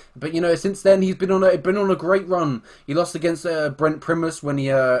 2014. But since then he's been on a great run. He lost against Brent Primus when he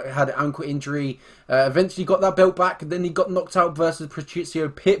had an ankle injury. Eventually got that belt back. Then he got knocked out versus Patricio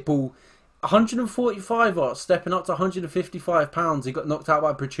Pitbull. 145 stepping up to 155 pounds. He got knocked out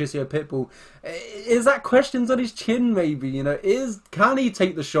by Patricio Pitbull. Is that questions on his chin? Maybe can he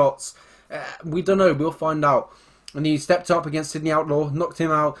take the shots? We don't know. We'll find out. And he stepped up against Sidney Outlaw, knocked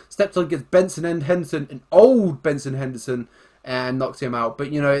him out. Stepped up against Benson and Henderson, an old Benson Henderson, and knocked him out.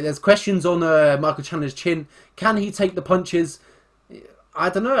 But there's questions on Michael Chandler's chin. Can he take the punches? I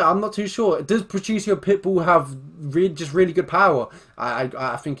don't know. I'm not too sure. Does Patricio Pitbull have just really good power?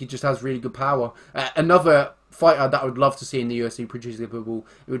 I think he just has really good power. Another fighter that I would love to see in the UFC, Patricio Pitbull,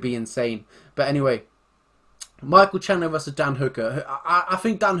 it would be insane. But anyway, Michael Chandler versus Dan Hooker. I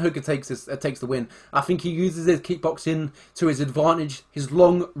think Dan Hooker takes the win. I think he uses his kickboxing to his advantage, his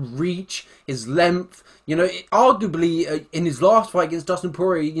long reach, his length. Arguably in his last fight against Dustin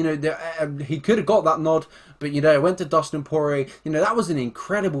Poirier, he could have got that nod, but it went to Dustin Poirier. That was an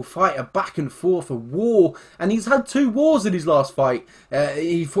incredible fight, a back and forth, a war, and he's had two wars in his last fight.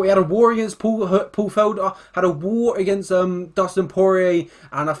 He had a war against Paul Felder, had a war against Dustin Poirier,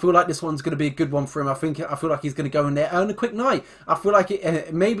 and I feel like this one's going to be a good one for him. I feel like he's going to go in there, earn a quick night. I feel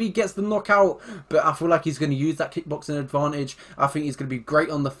like maybe he gets the knockout, but I feel like he's going to use that kickboxing advantage. I think he's going to be great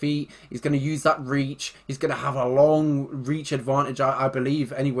on the feet. He's going to use that reach. He's going to have a long reach advantage, I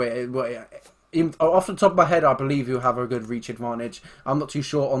believe. Anyway, off the top of my head, I believe he'll have a good reach advantage. I'm not too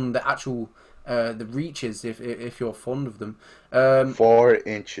sure on the actual the reaches if you're fond of them. 4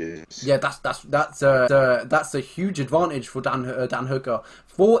 inches. Yeah, that's a huge advantage for Dan Hooker.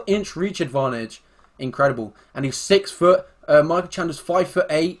 4 inch reach advantage, incredible. And he's 6 foot. Michael Chandler's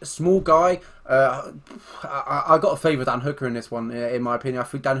 5'8", small guy. I got to favour Dan Hooker in this one, in my opinion. I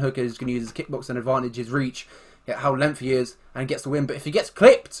think Dan Hooker is going to use his kickboxing advantage, his reach, how lengthy he is, and gets the win. But if he gets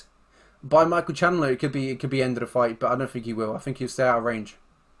clipped by Michael Chandler, it could be end of the fight. But I don't think he will. I think he'll stay out of range.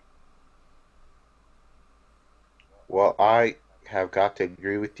 Well, I have got to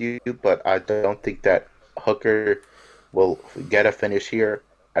agree with you, but I don't think that Hooker will get a finish here.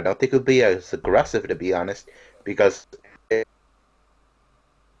 I don't think he'll be as aggressive, to be honest, because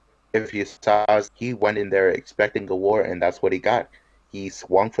if you saw, he went in there expecting a war, and that's what he got. He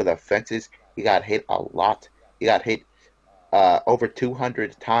swung for the fences. He got hit a lot. He got hit over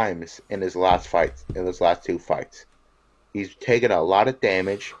 200 times in his last fights, in his last two fights. He's taken a lot of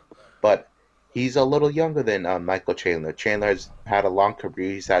damage, but he's a little younger than Michael Chandler. Chandler has had a long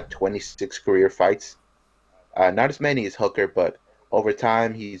career. He's had 26 career fights. Not as many as Hooker, but over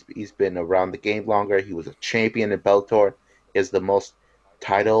time he's been around the game longer. He was a champion in Bellator. He has the most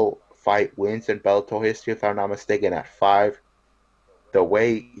title fight wins in Bellator history, if I'm not mistaken, at 5. The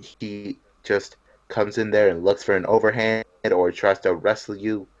way he just comes in there and looks for an overhand or tries to wrestle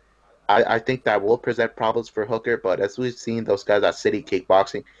you, I think that will present problems for Hooker, but as we've seen those guys at City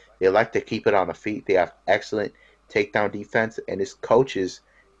Kickboxing, they like to keep it on the feet. They have excellent takedown defense, and his coaches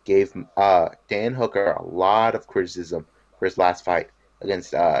gave Dan Hooker a lot of criticism for his last fight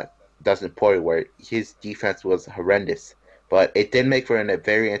against Dustin Poirier, where his defense was horrendous. But it did make for a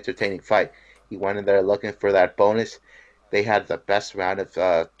very entertaining fight. He went in there looking for that bonus. They had the best round of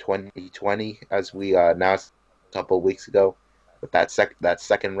 2020, as we announced a couple of weeks ago. But that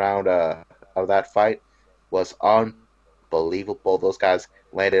second round of that fight was unbelievable. Those guys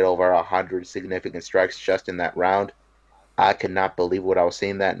landed over 100 significant strikes just in that round. I could not believe what I was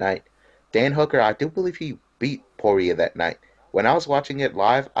seeing that night. Dan Hooker, I do believe he beat Poirier that night. When I was watching it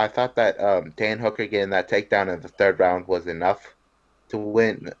live, I thought that Dan Hooker getting that takedown in the third round was enough to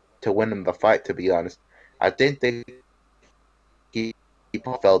win him the fight. To be honest, I didn't think he beat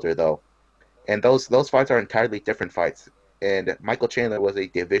Felder though, and those fights are entirely different fights. And Michael Chandler was a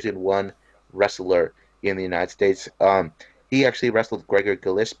Division I wrestler in the United States. He actually wrestled Gregor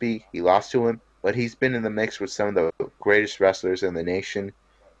Gillespie. He lost to him, but he's been in the mix with some of the greatest wrestlers in the nation.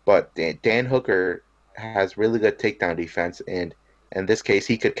 But Dan Hooker has really good takedown defense, and in this case,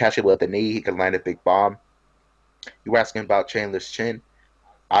 he could catch it with a knee. He could land a big bomb. You were asking about Chandler's chin.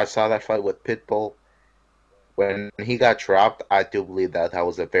 I saw that fight with Pitbull. When he got dropped, I do believe that that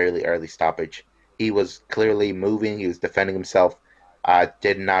was a very early stoppage. He was clearly moving. He was defending himself. I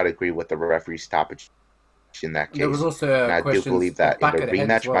did not agree with the referee stoppage in that There was case. also And I do questions believe that in back the of the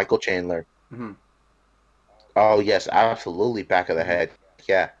head as rematch, well. Michael Chandler. Hmm. Oh, yes, absolutely back of the Hmm. head.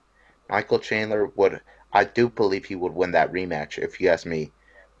 Yeah. Michael Chandler would, I do believe he would win that rematch, if you ask me.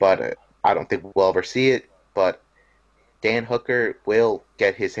 But I don't think we'll ever see it. But Dan Hooker will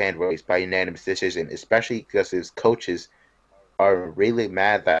get his hand raised by unanimous decision, especially because his coaches are really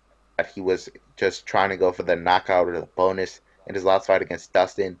mad that he was just trying to go for the knockout or the bonus in his last fight against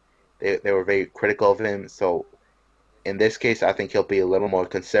Dustin. They were very critical of him. So in this case, I think he'll be a little more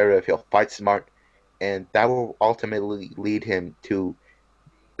conservative. He'll fight smart, and that will ultimately lead him to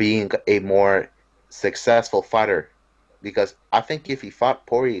being a more successful fighter. Because I think if he fought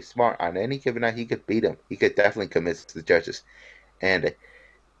Poirier smart on any given night, he could beat him. He could definitely convince the judges. And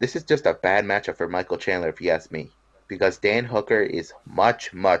this is just a bad matchup for Michael Chandler, if you ask me. Because Dan Hooker is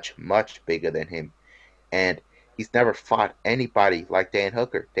much bigger than him. And he's never fought anybody like Dan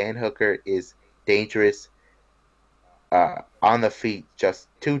Hooker. Dan Hooker is dangerous. On the feet, just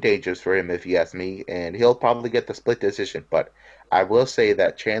too dangerous for him if you ask me, and he'll probably get the split decision. But I will say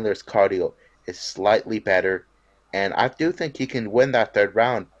that Chandler's cardio is slightly better, and I do think he can win that third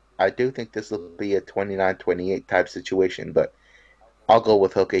round. I do think this will be a 29-28 type situation, but I'll go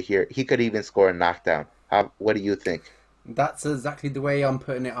with Hooker here. He could even score a knockdown. What do you think? That's exactly the way I'm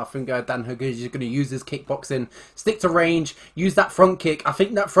putting it. I think Dan Hooker is just going to use his kickboxing, stick to range, use that front kick. I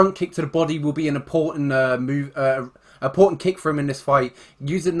think that front kick to the body will be an important move, important kick for him in this fight.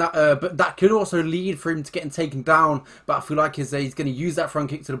 Using that, but that could also lead for him to getting taken down. But I feel like he's going to use that front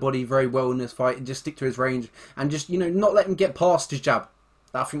kick to the body very well in this fight and just stick to his range and just not let him get past his jab.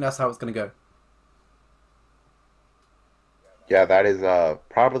 I think that's how it's going to go. Yeah, that is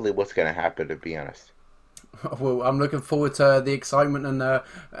probably what's going to happen, to be honest. Well, I'm looking forward to the excitement and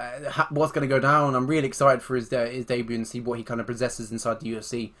what's going to go down. I'm really excited for his debut and see what he kind of possesses inside the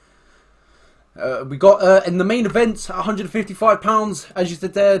UFC. We got in the main event, 155 pounds, as you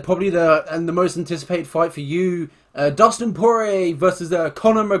said there, probably the most anticipated fight for you. Dustin Poirier versus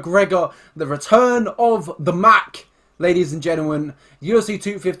Conor McGregor, the return of the Mac. Ladies and gentlemen, UFC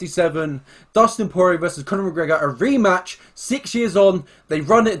 257, Dustin Poirier versus Conor McGregor, a rematch, 6 years on, they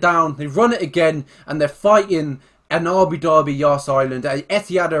run it down, they run it again, and they're fighting in Abu Dhabi, Yas Island, at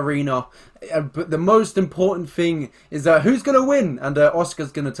Etihad Arena. But the most important thing is who's going to win, and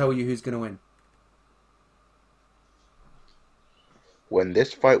Oscar's going to tell you who's going to win. When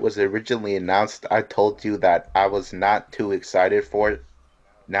this fight was originally announced, I told you that I was not too excited for it.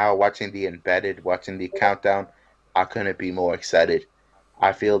 Now, watching the embedded, watching the countdown, I couldn't be more excited.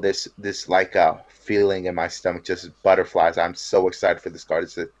 I feel this like a feeling in my stomach, just butterflies. I'm so excited for this card.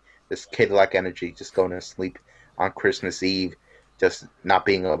 It's this kid-like energy, just going to sleep on Christmas Eve, just not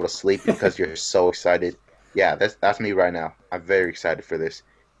being able to sleep because you're so excited. Yeah, that's me right now. I'm very excited for this.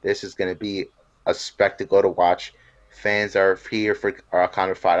 This is going to be a spectacle to watch. Fans are here for a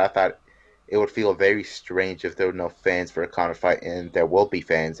Conor fight. I thought it would feel very strange if there were no fans for a Conor fight, and there will be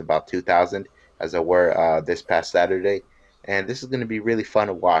fans, about 2,000, as there were this past Saturday. And this is going to be really fun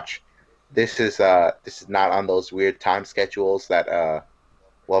to watch. This is not on those weird time schedules that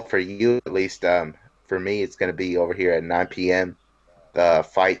well, for you at least, for me it's going to be over here at 9 p.m. The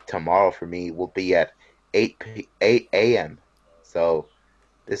fight tomorrow for me will be at 8 a.m. So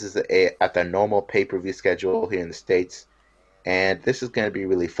this is at the normal pay-per-view schedule here in the States, and this is going to be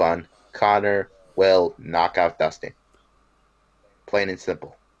really fun. Conor will knock out Dustin. Plain and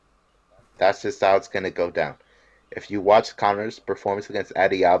simple. That's just how it's going to go down. If you watch Conor's performance against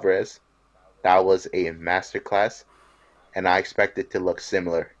Eddie Alvarez, that was a masterclass, and I expect it to look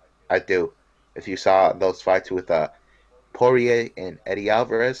similar. I do. If you saw those fights with Poirier and Eddie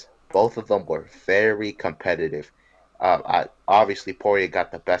Alvarez, both of them were very competitive. Obviously, Poirier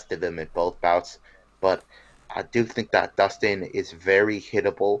got the best of him in both bouts, but I do think that Dustin is very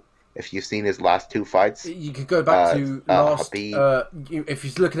hittable. If you've seen his last two fights, You could go back to last. Habib, If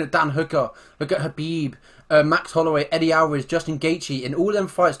you're looking at Dan Hooker, look at Habib, Max Holloway, Eddie Alvarez, Justin Gaethje. In all them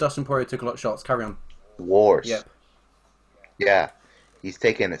fights, Dustin Poirier took a lot of shots. Carry on. Wars. Yep. Yeah, he's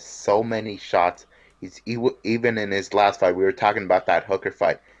taken so many shots. Even in his last fight, we were talking about that Hooker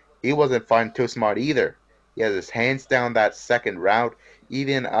fight. He wasn't fighting too smart either. He has his hands down that second round.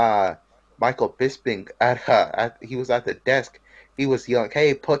 Even Michael Bisping he was at the desk. He was yelling,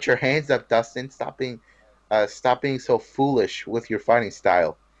 "Hey, put your hands up, Dustin! Stop being so foolish with your fighting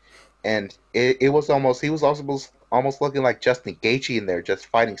style." And it was almost he was almost looking like Justin Gaethje in there, just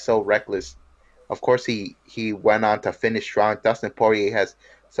fighting so reckless. Of course, he went on to finish strong. Dustin Poirier has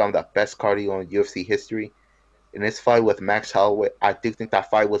some of the best cardio in UFC history. In this fight with Max Holloway, I do think that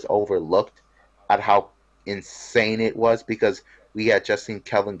fight was overlooked at how insane it was, because we had just seen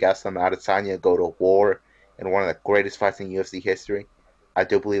Kelvin Gastelum and Adesanya go to war in one of the greatest fights in UFC history. I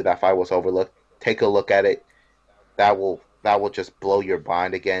do believe that fight was overlooked. Take a look at it. That will just blow your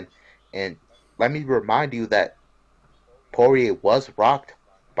mind again. And let me remind you that Poirier was rocked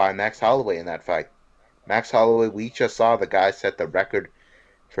by Max Holloway in that fight. Max Holloway, we just saw the guy set the record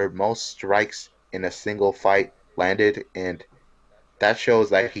for most strikes in a single fight landed, and that shows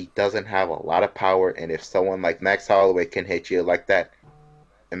that he doesn't have a lot of power. And if someone like Max Holloway can hit you like that,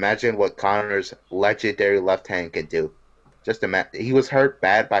 imagine what Conor's legendary left hand can do. Just imagine. He was hurt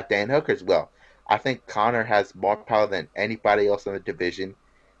bad by Dan Hooker as well. I think Conor has more power than anybody else in the division,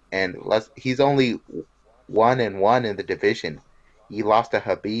 and he's only 1-1 in the division. He lost to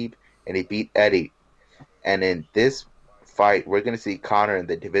Habib and he beat Eddie. And in this fight, we're going to see Conor in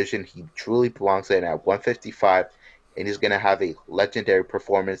the division he truly belongs in at 155, and he's going to have a legendary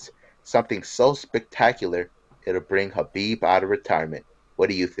performance, something so spectacular it'll bring Habib out of retirement. What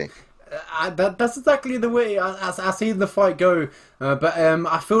do you think? That's exactly the way I see the fight go. But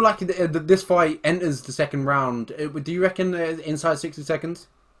I feel like this fight enters the second round. Do you reckon inside 60 seconds?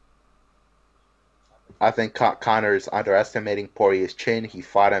 I think Connor is underestimating Poirier's chin. He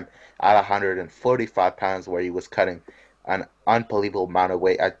fought him at 145 pounds, where he was cutting an unbelievable amount of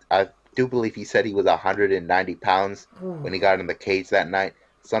weight. I do believe he said he was 190 pounds when he got in the cage that night.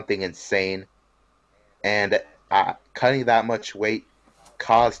 Something insane. And cutting that much weight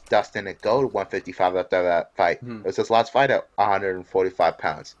caused Dustin to go to 155 after that fight. Hmm. It was his last fight at 145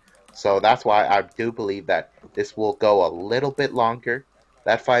 pounds. So that's why I do believe that this will go a little bit longer.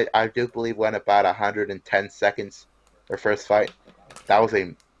 That fight, I do believe, went about 110 seconds, their first fight. That was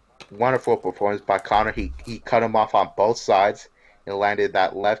a wonderful performance by Connor. He cut him off on both sides and landed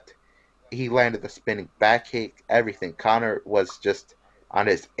that left. He landed the spinning back kick, everything. Connor was just on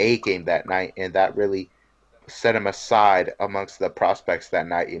his A game that night, and that really set him aside amongst the prospects that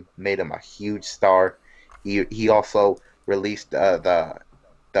night. It made him a huge star. He also released the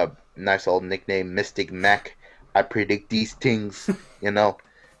nice old nickname Mystic Mac. I predict these things, you know,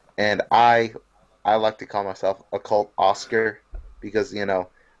 and I like to call myself Occult Oscar because 72%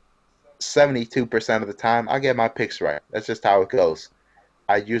 of the time I get my picks right. That's just how it goes.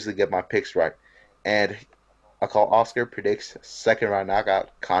 I usually get my picks right, and Occult Oscar predicts second round knockout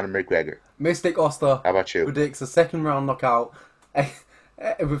Conor McGregor. Mystic Oster How about you? predicts a second round knockout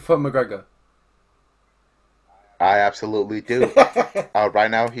for McGregor. I absolutely do.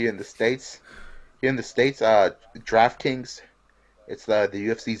 Right now here in the states, DraftKings, it's the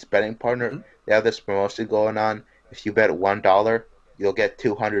UFC's betting partner. They have this promotion going on. If you bet $1, you'll get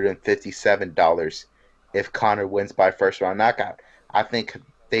 $257 if Connor wins by first round knockout. I think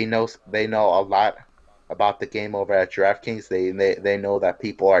they know a lot about the game over at DraftKings. They know that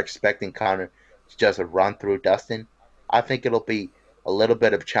people are expecting Connor to just run through Dustin. I think it'll be a little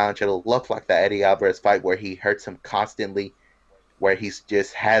bit of a challenge. It'll look like the Eddie Alvarez fight where he hurts him constantly, where he's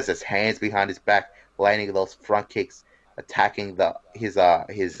just has his hands behind his back, landing those front kicks, attacking the his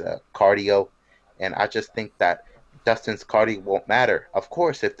cardio, and I just think that Dustin's cardio won't matter. Of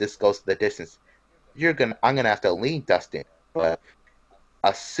course, if this goes the distance, I'm gonna have to lean Dustin, but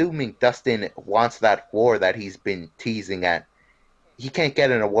assuming Dustin wants that war that he's been teasing at, he can't get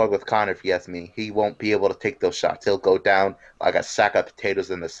in a war with Conor if you ask me. He won't be able to take those shots. He'll go down like a sack of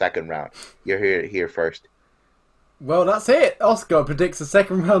potatoes in the second round. You're here first. Well, that's it. Oscar predicts a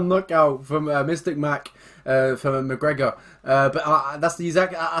second round knockout from Mystic Mac from McGregor. But that's the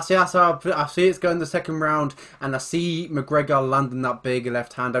exact. I see it's going the second round, and I see McGregor landing that big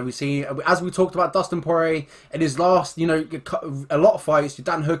left hand. And we see, as we talked about Dustin Poirier in his last, a lot of fights.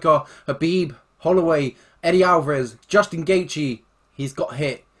 Dan Hooker, Habib, Holloway, Eddie Alvarez, Justin Gaethje. He's got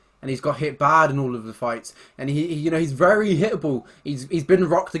hit, and he's got hit bad in all of the fights. And he's very hittable. He's been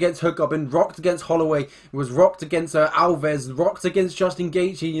rocked against Hooker, been rocked against Holloway, was rocked against Alves, rocked against Justin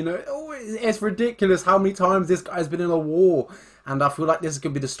Gaethje. It's ridiculous how many times this guy's been in a war. And I feel like this is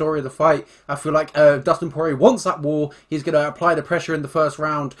going to be the story of the fight. I feel like Dustin Poirier wants that war. He's going to apply the pressure in the first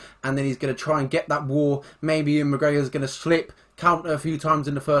round, and then he's going to try and get that war. Maybe McGregor's going to slip, counter a few times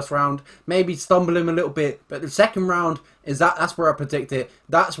in the first round, maybe stumble him a little bit. But the second round that's where I predict it.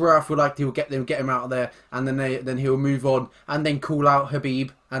 That's where I feel like he'll get him out of there, and then he'll move on, and then call out Habib,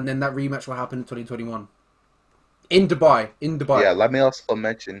 and then that rematch will happen in 2021 in Dubai. In Dubai. Yeah, let me also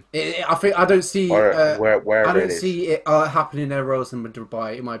mention I think I don't see or I wherever it don't is. see it happening anywhere else in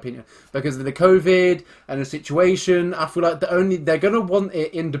Dubai, in my opinion, because of the COVID and the situation. I feel like they're gonna want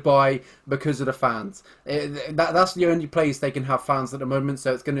it in Dubai because of the fans. That's the only place they can have fans at the moment.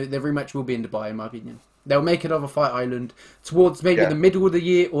 So the rematch will be in Dubai, in my opinion. They'll make another fight island towards maybe Yeah, the middle of the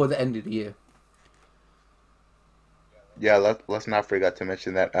year or the end of the year. yeah. Let's not forget to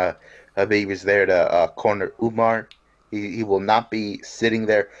mention that Habib is there to corner Umar. He will not be sitting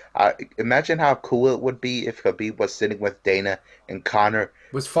there. Imagine how cool it would be if Habib was sitting with Dana and Connor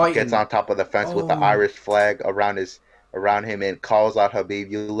Was gets fighting. on top of the fence with the Oh. Irish flag around him and calls out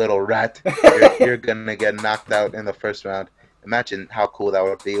Habib, "You little rat! You're gonna get knocked out in the first round." Imagine how cool that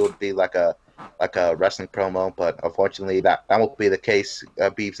would be. It would be like a wrestling promo, but unfortunately that won't be the case.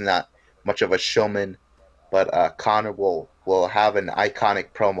 Habib's not much of a showman, but Connor will have an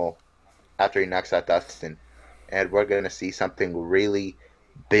iconic promo after he knocks out Dustin, and we're gonna see something really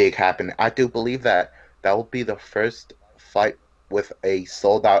big happen. I do believe that that will be the first fight with a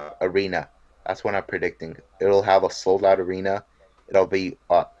sold out arena. That's what I'm predicting. It'll have a sold out arena. It'll be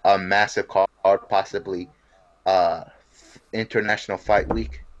a massive card, possibly uh, International Fight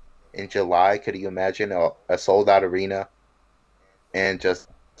Week in July. Could you imagine a sold out arena and just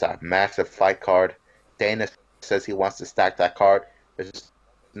a massive fight card? Dana says he wants to stack that card. There's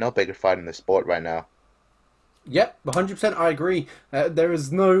no bigger fight in the sport right now. Yep, 100%. I agree. There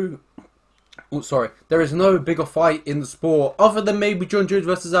is no. Oh, sorry. There is no bigger fight in the sport other than maybe John Jones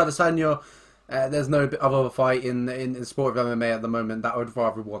versus Adesanya. There's no other fight in the sport of MMA at the moment that I would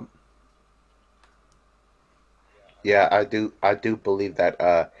rather want. Yeah, I do believe that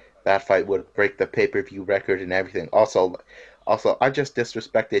that fight would break the pay-per-view record and everything. Also, I just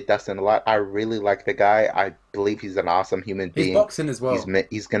disrespected Dustin a lot. I really like the guy. I believe he's an awesome human His being. boxing as He's well.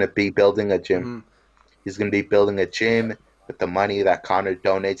 he's gonna be building a gym. Hmm. He's gonna be building a Yep. gym with the money that Connor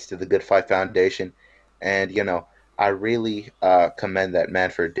donates to the Good Fight Foundation. And I really commend that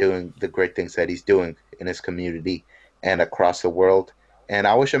man for doing the great things that he's doing in his community and across the world. And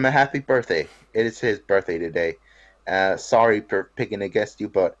I wish him a happy birthday. It is his birthday today. Sorry for picking against you,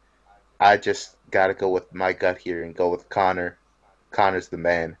 but I just gotta go with my gut here and go with Connor. Connor's the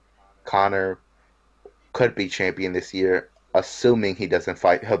man. Connor could be champion this year, assuming he doesn't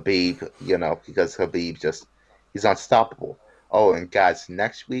fight Habib, because Habib just he's unstoppable. Oh, and guys,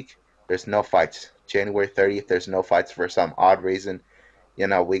 next week there's no fights. January 30th, there's no fights for some odd reason.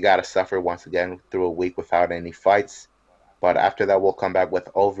 We gotta suffer once again through a week without any fights. But after that, we'll come back with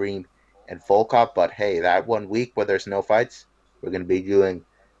Overeem and Volkov. But hey, that 1 week where there's no fights, we're gonna be doing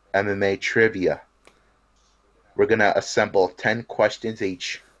MMA trivia. We're gonna assemble 10 questions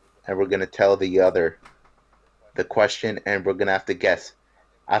each, and we're gonna tell the other the question, and we're gonna have to guess.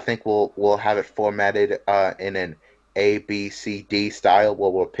 I think we'll have it formatted in an A B C D style where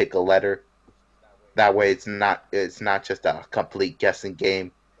we'll pick a letter. That way, it's not just a complete guessing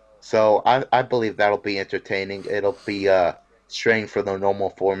game. So I believe that'll be entertaining. It'll be straying from the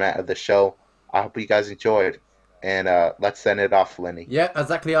normal format of the show. I hope you guys enjoyed, and let's send it off, Lenny. Yeah,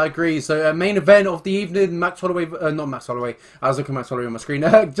 exactly. I agree. So, main event of the evening: Max Holloway, not Max Holloway. I was looking at Max Holloway on my screen.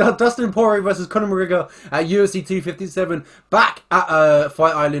 Dustin Poirier versus Conor McGregor at UFC 257, back at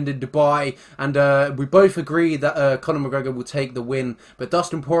Fight Island in Dubai, and we both agree that Conor McGregor will take the win. But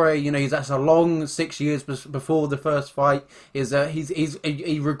Dustin Poirier, he's that's a long 6 years before the first fight. He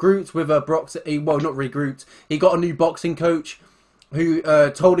regrouped with Brock. Well, not regrouped. He got a new boxing coach who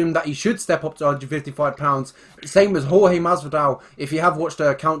told him that he should step up to 155 pounds. Same as Jorge Masvidal. If you have watched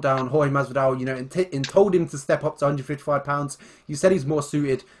a countdown, Jorge Masvidal, and told him to step up to 155 pounds. You said he's more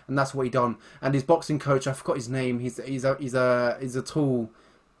suited, and that's what he done. And his boxing coach, I forgot his name. He's a tall.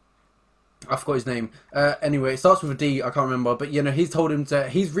 I forgot his name. Anyway, it starts with a D. I can't remember, but he's told him to.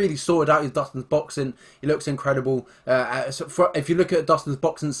 He's really sorted out his Dustin's boxing. He looks incredible. If you look at Dustin's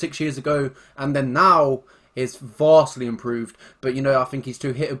boxing 6 years ago and then now, it's vastly improved. But I think he's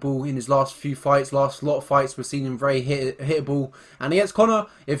too hittable in his last few fights. Last lot of fights, we've seen him very hittable. And against Conor,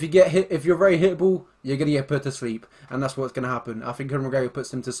 if you're very hittable, you're gonna get put to sleep, and that's what's gonna happen. I think Conor McGregor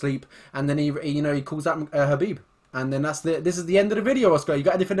puts him to sleep, and then he calls out Habib, and then this is the end of the video. Oscar, you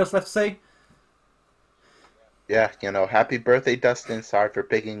got anything else left to say? Yeah, happy birthday, Dustin. Sorry for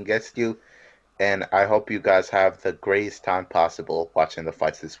picking against you. And I hope you guys have the greatest time possible watching the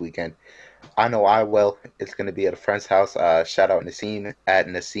fights this weekend. I know I will. It's going to be at a friend's house. Shout out Nassim at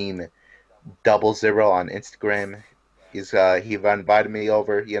Nassim00 on Instagram. He invited me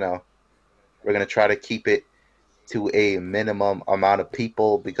over. We're going to try to keep it to a minimum amount of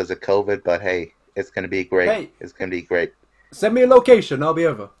people because of COVID. But hey, it's going to be great. Hey, It's going to be great. send me a location. I'll be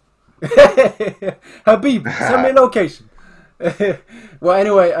over. Habib, send me a location. Well,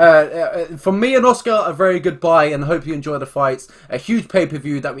 anyway, from me and Oscar, a very good bye, and hope you enjoy the fights. A huge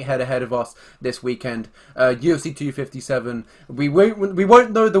pay-per-view that we had ahead of us this weekend, UFC 257. We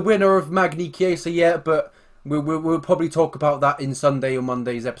won't know the winner of Magny Chiesa yet, but we'll probably talk about that in Sunday or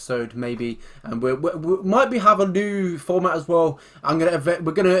Monday's episode, maybe. And we might have a new format as well.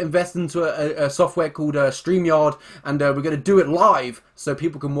 We're gonna invest into a software called StreamYard, and we're gonna do it live so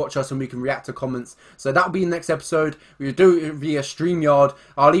people can watch us and we can react to comments. So that'll be the next episode. We'll do it via StreamYard.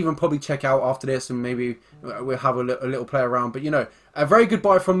 I'll even probably check out after this, and maybe we'll have a little play around. But a very good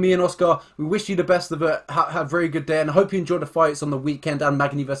bye from me and Oscar. We wish you the best of it. Have a very good day, and I hope you enjoyed the fights on the weekend and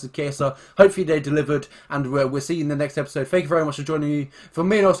Magny versus Chiesa. Hopefully they delivered, and we'll see you in the next episode. Thank you very much for joining me. From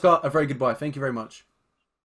me and Oscar, a very good bye. Thank you very much.